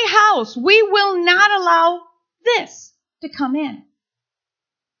in my house, we will not allow this to come in.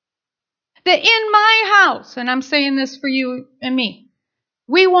 That in my house, and I'm saying this for you and me,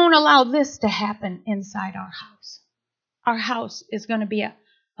 we won't allow this to happen inside our house. Our house is going to be a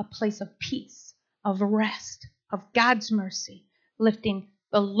place of peace, of rest, of God's mercy, lifting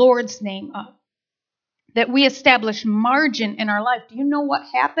the Lord's name up. That we establish margin in our life. Do you know what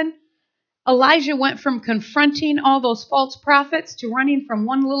happened? Elijah went from confronting all those false prophets to running from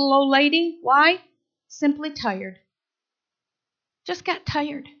one little old lady. Why? Simply tired. Just got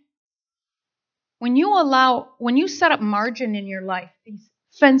tired. When you set up margin in your life, these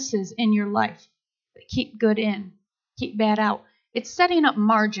fences in your life that keep good in, keep bad out, It's setting up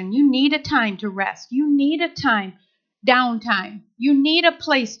margin. You need a time to rest. You need a time, downtime. You need a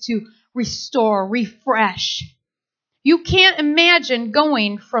place to restore, refresh. You can't imagine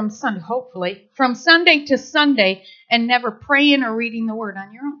going from Sunday to Sunday and never praying or reading the Word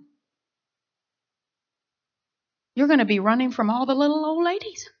on your own. You're going to be running from all the little old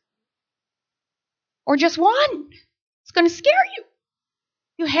ladies. Or just one. It's going to scare you.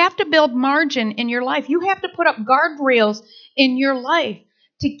 You have to build margin in your life. You have to put up guardrails in your life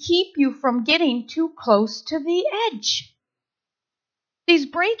to keep you from getting too close to the edge. These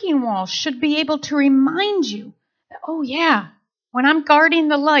breaking walls should be able to remind you that, oh yeah, when I'm guarding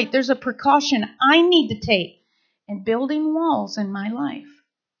the light, there's a precaution I need to take in building walls in my life,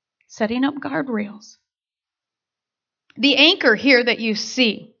 setting up guardrails. The anchor here that you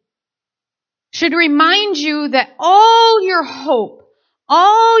see should remind you that all your hope,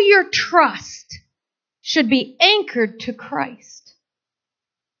 all your trust should be anchored to Christ.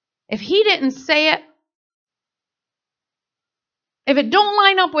 If He didn't say it, if it don't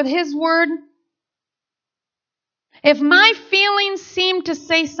line up with His word, if my feelings seem to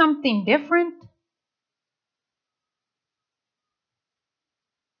say something different,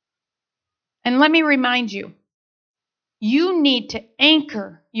 and let me remind you, you need to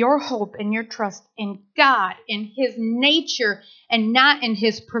anchor your hope and your trust in God, in His nature, and not in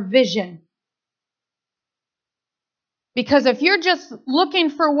His provision. Because if you're just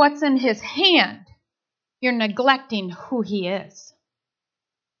looking for what's in His hand, you're neglecting who He is.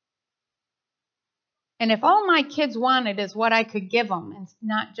 And if all my kids wanted is what I could give them and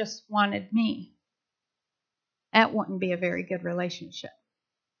not just wanted me, that wouldn't be a very good relationship.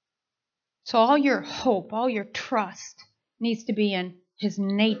 So all your hope, all your trust needs to be in His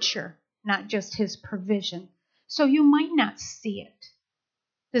nature, not just His provision. So you might not see it.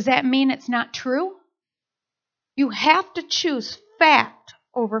 Does that mean it's not true? You have to choose fact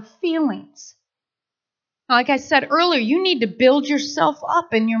over feelings. Like I said earlier, you need to build yourself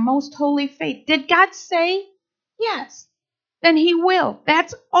up in your most holy faith. Did God say? Yes. Then He will.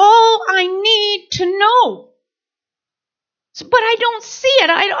 That's all I need to know. But I don't see it.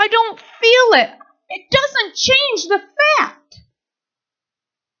 I don't feel it. It doesn't change the fact.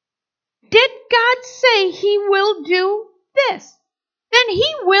 Did God say He will do this? Then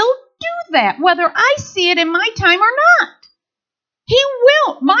He will do that, whether I see it in my time or not. He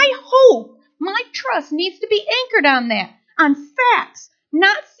will. My hope, my trust needs to be anchored on that, on facts,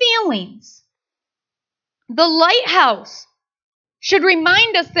 not feelings. The lighthouse should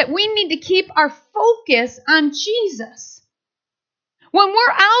remind us that we need to keep our focus on Jesus. When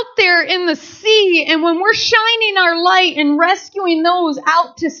we're out there in the sea and when we're shining our light and rescuing those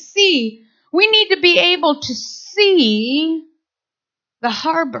out to sea, we need to be able to see the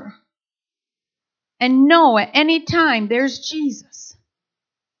harbor and know at any time there's Jesus.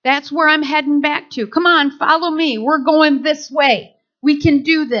 That's where I'm heading back to. Come on, follow me. We're going this way. We can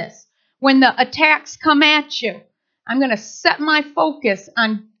do this. When the attacks come at you, I'm going to set my focus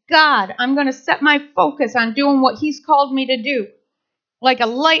on God. I'm going to set my focus on doing what He's called me to do. Like a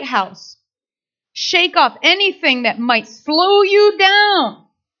lighthouse. Shake off anything that might slow you down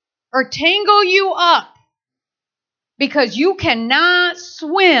or tangle you up. Because you cannot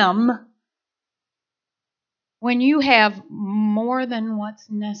swim when you have more than what's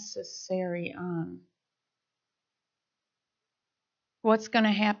necessary on. What's going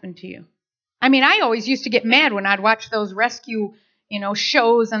to happen to you? I mean, I always used to get mad when I'd watch those rescue,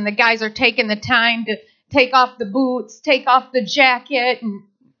 shows and the guys are taking the time to take off the boots, take off the jacket, and,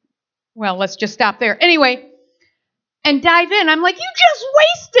 well, let's just stop there. Anyway, and dive in. I'm like, you just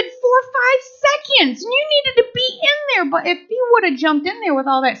wasted 4 or 5 seconds, and you needed to be in there. But if he would have jumped in there with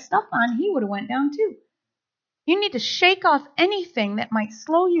all that stuff on, he would have went down too. You need to shake off anything that might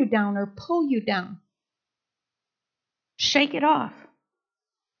slow you down or pull you down. Shake it off.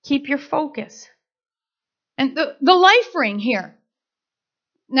 Keep your focus. And the life ring here.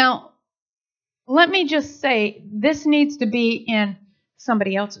 Now, let me just say, this needs to be in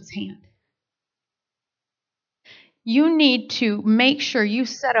somebody else's hand. You need to make sure you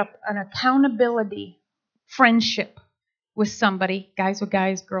set up an accountability friendship with somebody, guys with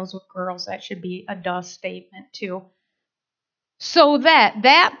guys, girls with girls. That should be a duh statement too. So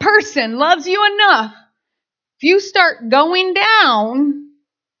that person loves you enough. If you start going down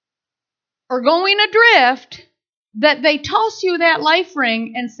or going adrift, that they toss you that life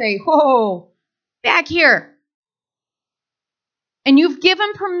ring and say, whoa, back here. And you've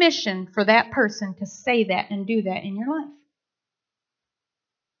given permission for that person to say that and do that in your life.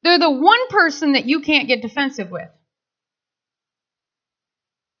 They're the one person that you can't get defensive with.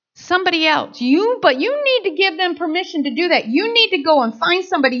 somebody else. But you need to give them permission to do that. You need to go and find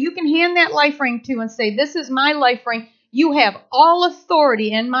somebody you can hand that life ring to and say, this is my life ring. You have all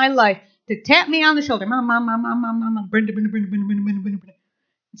authority in my life to tap me on the shoulder. Mom, Brenda.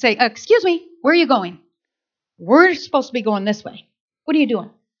 Say, excuse me, where are you going? We're supposed to be going this way. What are you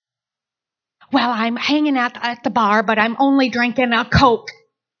doing? Well, I'm hanging out at the bar, but I'm only drinking a Coke.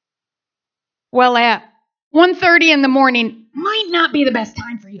 Well, at 1:30 in the morning might not be the best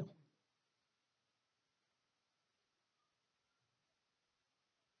time for you.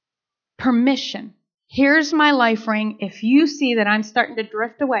 Permission. Here's my life ring. If you see that I'm starting to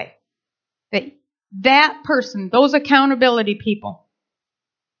drift away, that person, those accountability people,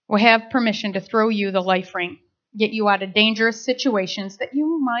 will have permission to throw you the life ring, get you out of dangerous situations that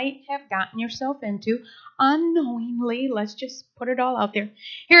you might have gotten yourself into unknowingly. Let's just put it all out there.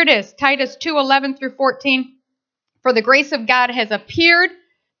 Here it is, Titus 2:11 through 14. For the grace of God has appeared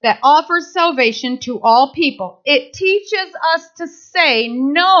that offers salvation to all people. It teaches us to say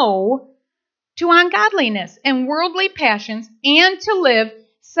no to ungodliness and worldly passions, and to live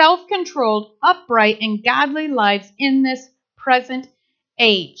self-controlled, upright, and godly lives in this present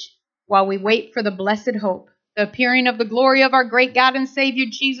age, while we wait for the blessed hope, the appearing of the glory of our great God and Savior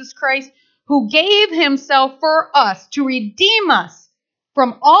Jesus Christ, who gave himself for us to redeem us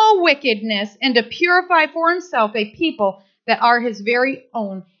from all wickedness and to purify for himself a people that are his very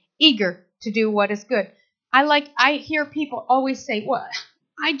own, eager to do what is good. I hear people always say, well,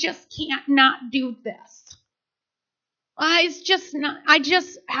 I just can't not do this. I just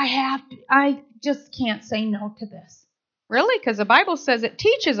can't say no to this. Really? Because the Bible says it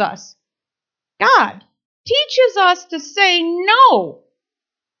teaches us. God teaches us to say no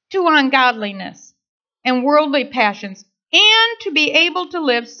to ungodliness and worldly passions, and to be able to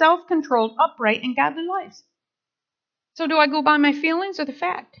live self-controlled, upright, and godly lives. So do I go by my feelings or the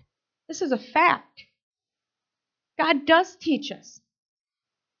fact? This is a fact. God does teach us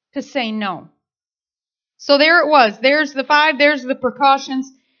to say no. So there it was. There's the 5. There's the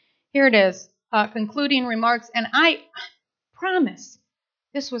precautions. Here it is. Concluding remarks. And I promise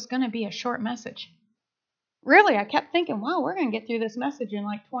this was going to be a short message. Really, I kept thinking, wow, we're going to get through this message in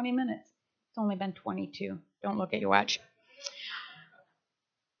like 20 minutes. It's only been 22. Don't look at your watch.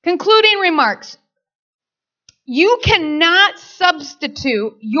 Concluding remarks. You cannot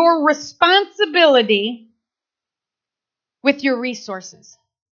substitute your responsibility with your resources.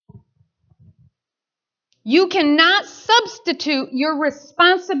 You cannot substitute your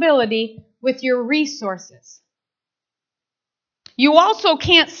responsibility with your resources. You also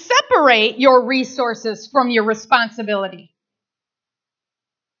can't separate your resources from your responsibility.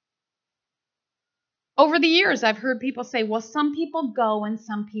 Over the years, I've heard people say, well, some people go and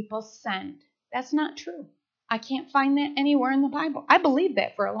some people send. That's not true. I can't find that anywhere in the Bible. I believed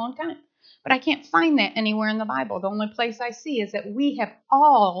that for a long time, but I can't find that anywhere in the Bible. The only place I see is that we have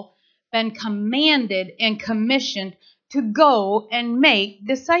all been commanded and commissioned to go and make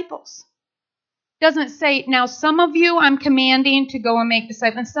disciples. Doesn't say, now some of you I'm commanding to go and make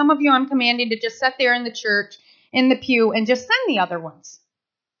disciples, and some of you I'm commanding to just sit there in the church, in the pew, and just send the other ones.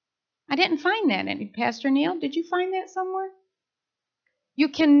 I didn't find that. Pastor Neil, did you find that somewhere? You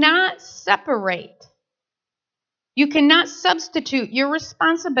cannot separate. You cannot substitute your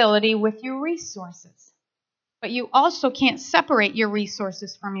responsibility with your resources. But you also can't separate your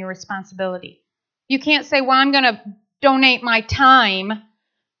resources from your responsibility. You can't say, well, I'm going to donate my time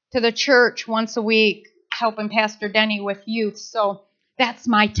to the church once a week, helping Pastor Denny with youth, so that's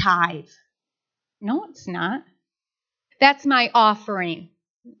my tithe. No, it's not. That's my offering.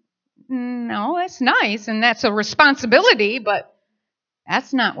 No, that's nice, and that's a responsibility, but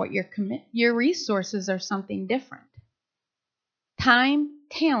that's not what your resources are something different. Time,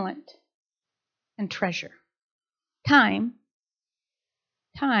 talent, and treasure. Time,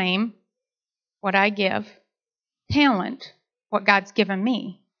 what I give. Talent, what God's given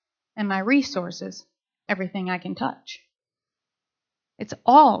me. And my resources, everything I can touch. It's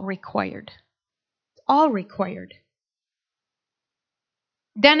all required. It's all required.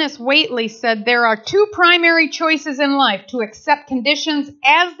 Dennis Waitley said there are 2 primary choices in life: to accept conditions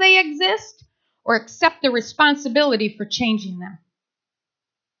as they exist or accept the responsibility for changing them.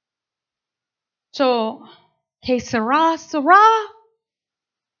 So, que sera, sera,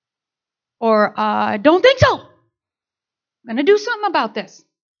 or don't think so. I'm going to do something about this.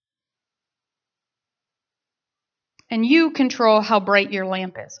 And you control how bright your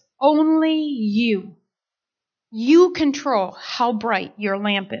lamp is. Only you. You control how bright your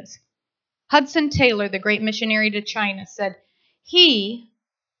lamp is. Hudson Taylor, the great missionary to China, said, "He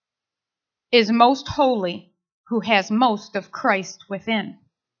is most holy who has most of Christ within."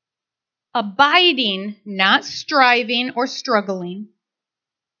 Abiding, not striving or struggling.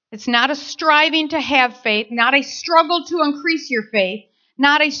 It's not a striving to have faith, not a struggle to increase your faith,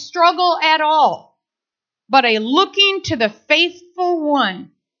 not a struggle at all, but a looking to the faithful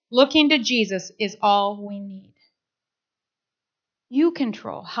one, looking to Jesus is all we need. You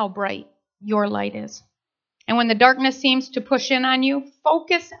control how bright your light is. And when the darkness seems to push in on you,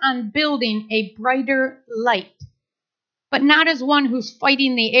 focus on building a brighter light, but not as one who's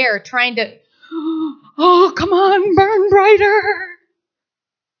fighting the air, trying to, oh, come on, burn brighter.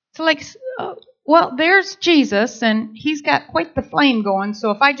 It's like, well, there's Jesus, and he's got quite the flame going,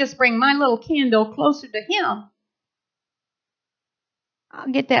 so if I just bring my little candle closer to him,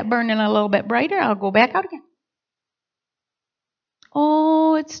 I'll get that burning a little bit brighter. I'll go back out again.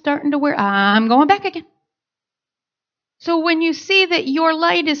 Oh, it's starting to wear. I'm going back again. So when you see that your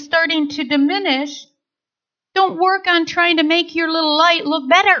light is starting to diminish, don't work on trying to make your little light look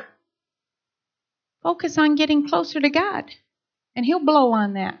better. Focus on getting closer to God, and he'll blow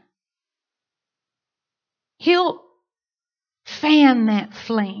on that. He'll fan that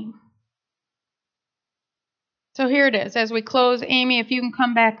flame. So here it is. As we close, Amy, if you can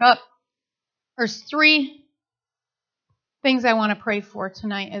come back up. There's 3 things I want to pray for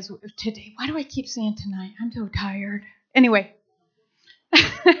tonight. Today. Why do I keep saying tonight? I'm so tired. Anyway.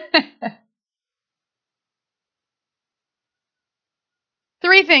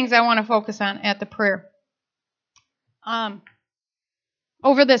 3 things I want to focus on at the prayer.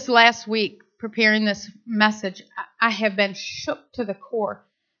 Over this last week, preparing this message, I have been shook to the core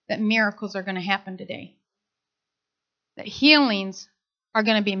that miracles are going to happen today. That healings are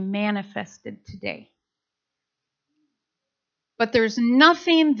going to be manifested today. But there's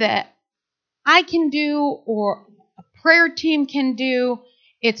nothing that I can do or a prayer team can do.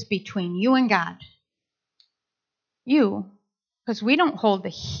 It's between you and God. You, because we don't hold the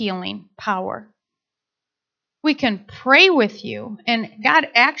healing power. We can pray with you. And God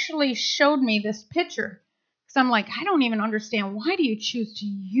actually showed me this picture. Because I'm like, I don't even understand. Why do you choose to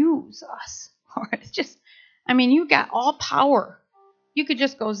use us? Or it's just, you got all power. You could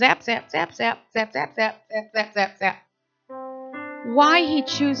just go zap, zap, zap, zap, zap, zap, zap, zap, zap, zap, zap. Why he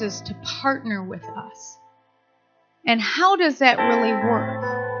chooses to partner with us. And how does that really work?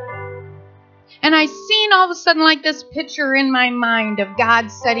 And I seen all of a sudden like this picture in my mind of God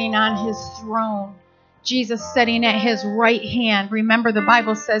sitting on his throne. Jesus sitting at his right hand. Remember, the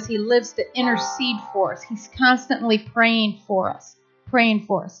Bible says he lives to intercede for us. He's constantly praying for us.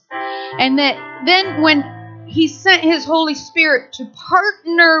 And that then when he sent his Holy Spirit to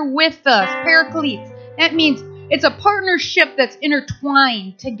partner with us, Paracletes, that means it's a partnership that's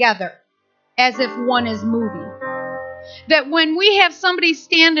intertwined together as if one is moving. That when we have somebody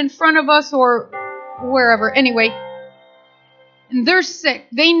stand in front of us or wherever, anyway, and they're sick,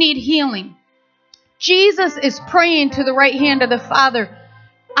 they need healing. Jesus is praying to the right hand of the Father.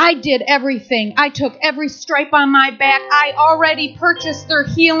 I did everything. I took every stripe on my back. I already purchased their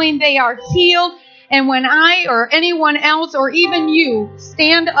healing. They are healed. And when I or anyone else or even you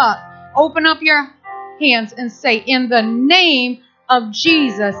stand up, open up your hands and say, in the name of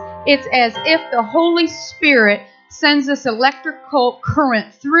Jesus, it's as if the Holy Spirit sends this electrical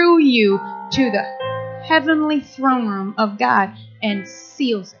current through you to the heavenly throne room of God and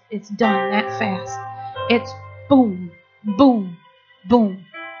seals it. It's done that fast. It's boom, boom, boom.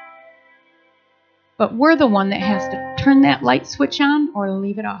 But we're the one that has to turn that light switch on or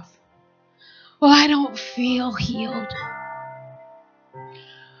leave it off. Well, I don't feel healed.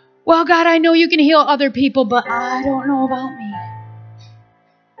 Well, God, I know you can heal other people, but I don't know about me.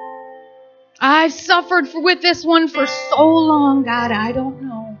 I've suffered with this one for so long, God, I don't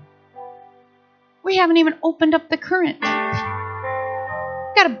know. We haven't even opened up the current.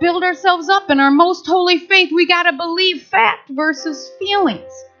 We've got to build ourselves up in our most holy faith. We got to believe fact versus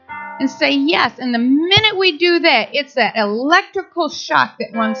feelings and say yes. And the minute we do that, it's that electrical shock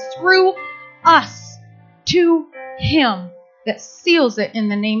that runs through us to him that seals it in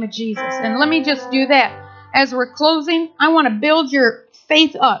the name of Jesus. And let me just do that. As we're closing, I want to build your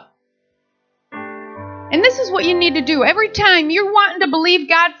faith up. And this is what you need to do. Every time you're wanting to believe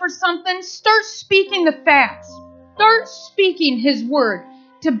God for something, start speaking the facts. Start speaking his word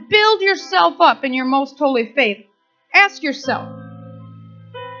to build yourself up in your most holy faith. Ask yourself,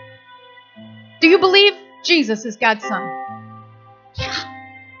 do you believe Jesus is God's son? Yeah.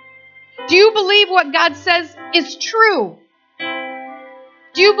 Do you believe what God says is true?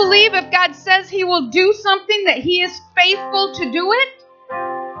 Do you believe if God says he will do something that he is faithful to do it?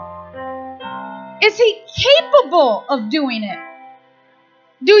 Is he capable of doing it?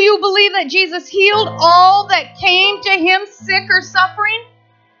 Do you believe that Jesus healed all that came to him sick or suffering?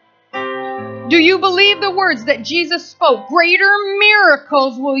 Do you believe the words that Jesus spoke? Greater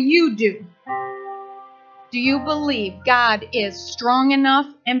miracles will you do. Do you believe God is strong enough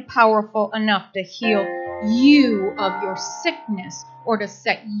and powerful enough to heal you of your sickness or to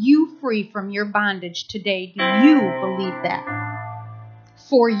set you free from your bondage today? Do you believe that?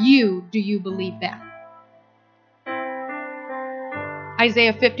 For you, do you believe that?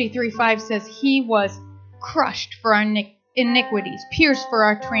 Isaiah 53:5 says, He was crushed for our iniquities, pierced for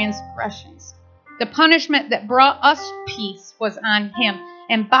our transgressions. The punishment that brought us peace was on Him,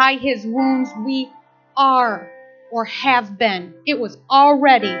 and by His wounds we are or have been. It was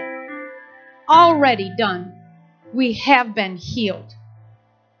already done. We have been healed.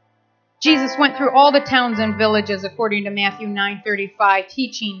 Jesus went through all the towns and villages, according to Matthew 9:35,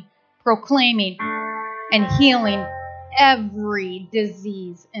 teaching, proclaiming, and healing every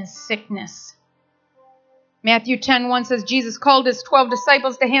disease and sickness. Matthew 10:1 says, Jesus called His 12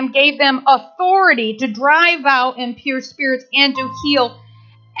 disciples to Him, gave them authority to drive out impure spirits and to heal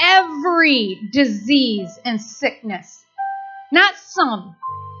every disease and sickness. Not some,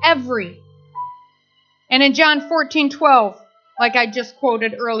 every. And in John 14:12, like I just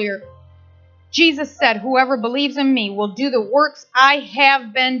quoted earlier, Jesus said, whoever believes in me will do the works I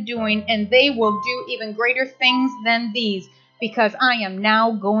have been doing, and they will do even greater things than these, because I am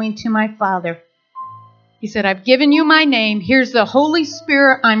now going to my Father. He said, I've given you my name. Here's the Holy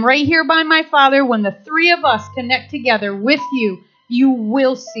Spirit. I'm right here by my Father. When the three of us connect together with you, you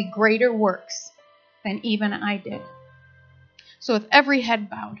will see greater works than even I did. So with every head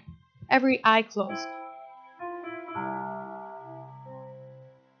bowed, every eye closed,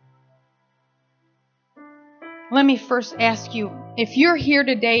 let me first ask you, if you're here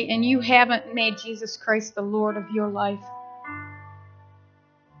today and you haven't made Jesus Christ the Lord of your life,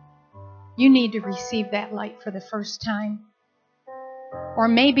 you need to receive that light for the first time. Or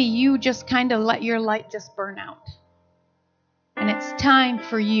maybe you just kind of let your light just burn out. And it's time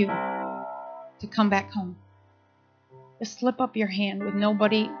for you to come back home. Just slip up your hand with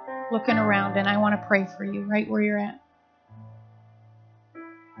nobody looking around, and I want to pray for you right where you're at.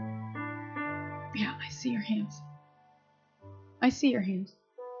 Yeah, I see your hands. I see your hands.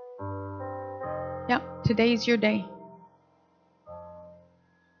 Yep, today's your day.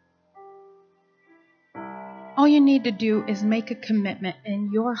 All you need to do is make a commitment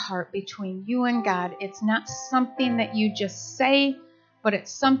in your heart between you and God. It's not something that you just say, but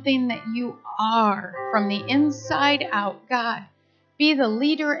it's something that you are from the inside out. God, be the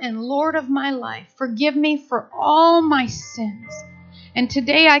leader and Lord of my life. Forgive me for all my sins. And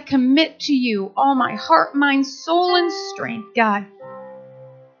today I commit to you all my heart, mind, soul, and strength, God.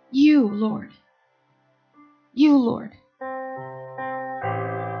 You, Lord. You, Lord.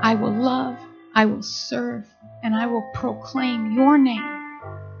 I will love, I will serve, and I will proclaim your name,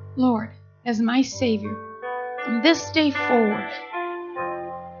 Lord, as my Savior. From this day forward,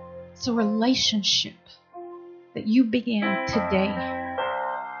 it's a relationship that you began today,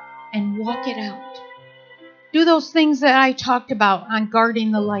 and walk it out. Do those things that I talked about on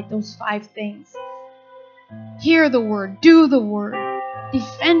guarding the light, those 5 things. Hear the word, do the word,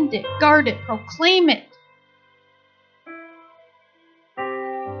 defend it, guard it, proclaim it.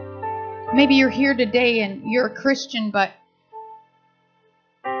 Maybe you're here today and you're a Christian, but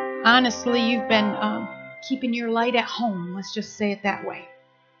honestly, you've been keeping your light at home. Let's just say it that way.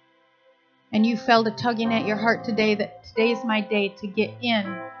 And you felt a tugging at your heart today that today's my day to get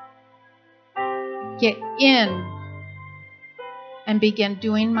in. Get in and begin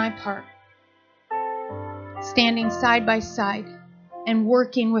doing my part. Standing side by side and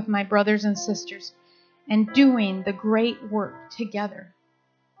working with my brothers and sisters and doing the great work together.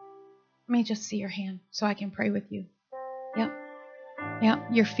 Let me just see your hand so I can pray with you. Yep.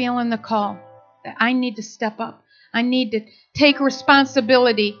 You're feeling the call that I need to step up. I need to take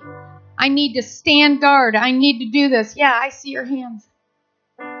responsibility. I need to stand guard. I need to do this. Yeah, I see your hands.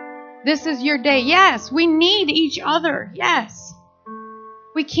 This is your day. Yes, we need each other. Yes.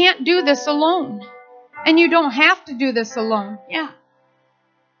 We can't do this alone. And you don't have to do this alone. Yeah.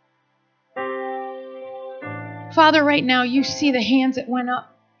 Father, right now, you see the hands that went up.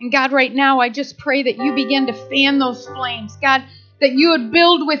 And God, right now, I just pray that you begin to fan those flames. God, that you would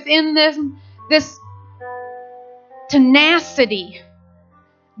build within them this tenacity,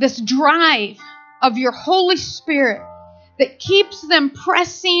 this drive of your Holy Spirit that keeps them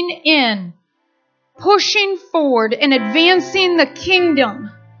pressing in, pushing forward, and advancing the kingdom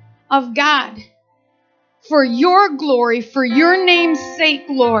of God for your glory, for your name's sake,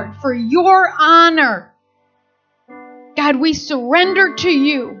 Lord, for your honor. God, we surrender to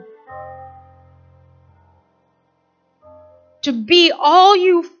you. to be all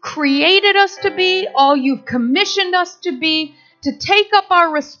you've created us to be, all you've commissioned us to be, to take up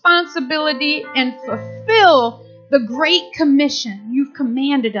our responsibility and fulfill the great commission you've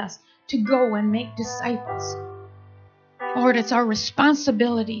commanded us to go and make disciples. Lord, it's our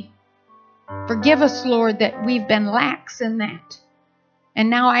responsibility. Forgive us, Lord, that we've been lax in that. And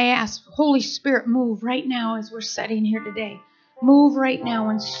now I ask, Holy Spirit, move right now as we're sitting here today. Move right now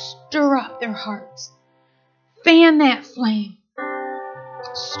and stir up their hearts. Fan that flame.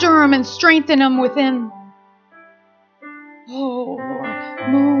 Stir them and strengthen them within. Oh, Lord,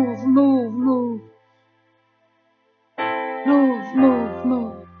 move, move, move. Move, move,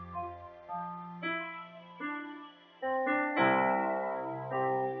 move.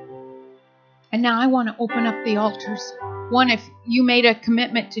 And now I want to open up the altars. One, if you made a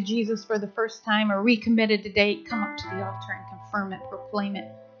commitment to Jesus for the first time or recommitted today, come up to the altar and confirm it, proclaim it.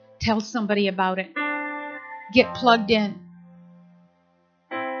 Tell somebody about it. Get plugged in.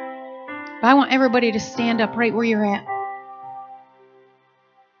 But I want everybody to stand up right where you're at.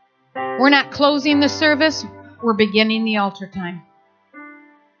 We're not closing the service. We're beginning the altar time.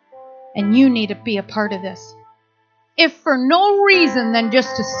 And you need to be a part of this. If for no reason than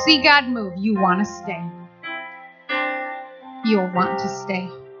just to see God move, you want to stay. You'll want to stay.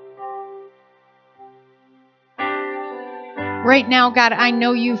 Right now, God, I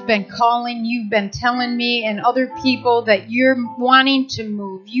know you've been calling, you've been telling me and other people that you're wanting to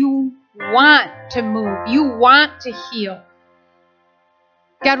move. You want to move. You want to heal.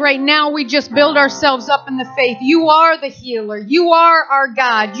 God, right now we just build ourselves up in the faith. You are the healer. You are our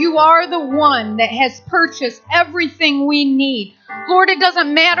God. You are the one that has purchased everything we need. Lord, it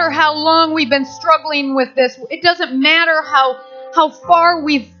doesn't matter how long we've been struggling with this. It doesn't matter how far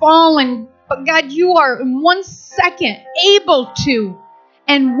we've fallen. But God, you are in 1 second able to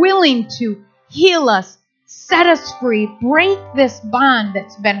and willing to heal us, set us free, break this bond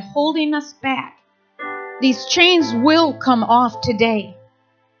that's been holding us back. These chains will come off today.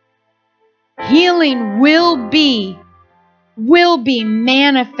 Healing will be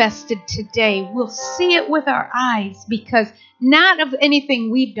manifested today. We'll see it with our eyes because not of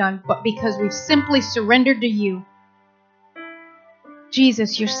anything we've done, but because we've simply surrendered to you.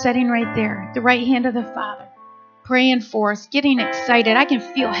 Jesus, you're sitting right there at the right hand of the Father, praying for us, getting excited. I can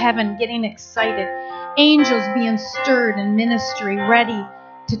feel heaven getting excited. Angels being stirred in ministry, ready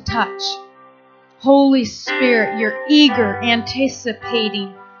to touch. Holy Spirit, you're eager,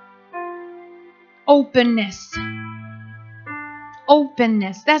 anticipating. Openness.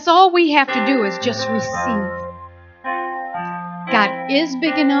 Openness. That's all we have to do is just receive. God is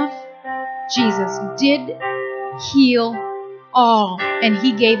big enough. Jesus did heal all, and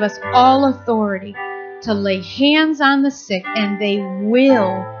he gave us all authority to lay hands on the sick, and they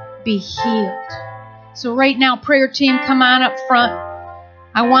will be healed. So right now, prayer team, come on up front.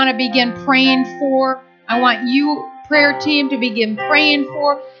 I want to begin praying for. I want you, prayer team, to begin praying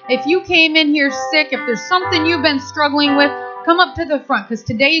for. If you came in here sick, if there's something you've been struggling with, come up to the front because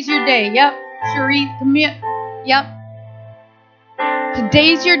today's your day. Yep, Cherie, come here. Yep.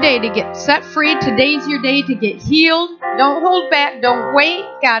 Today's your day to get set free. Today's your day to get healed. Don't hold back. Don't wait.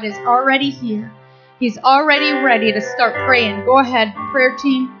 God is already here. He's already ready to start praying. Go ahead, prayer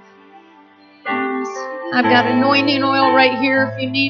team. I've got anointing oil right here if you need.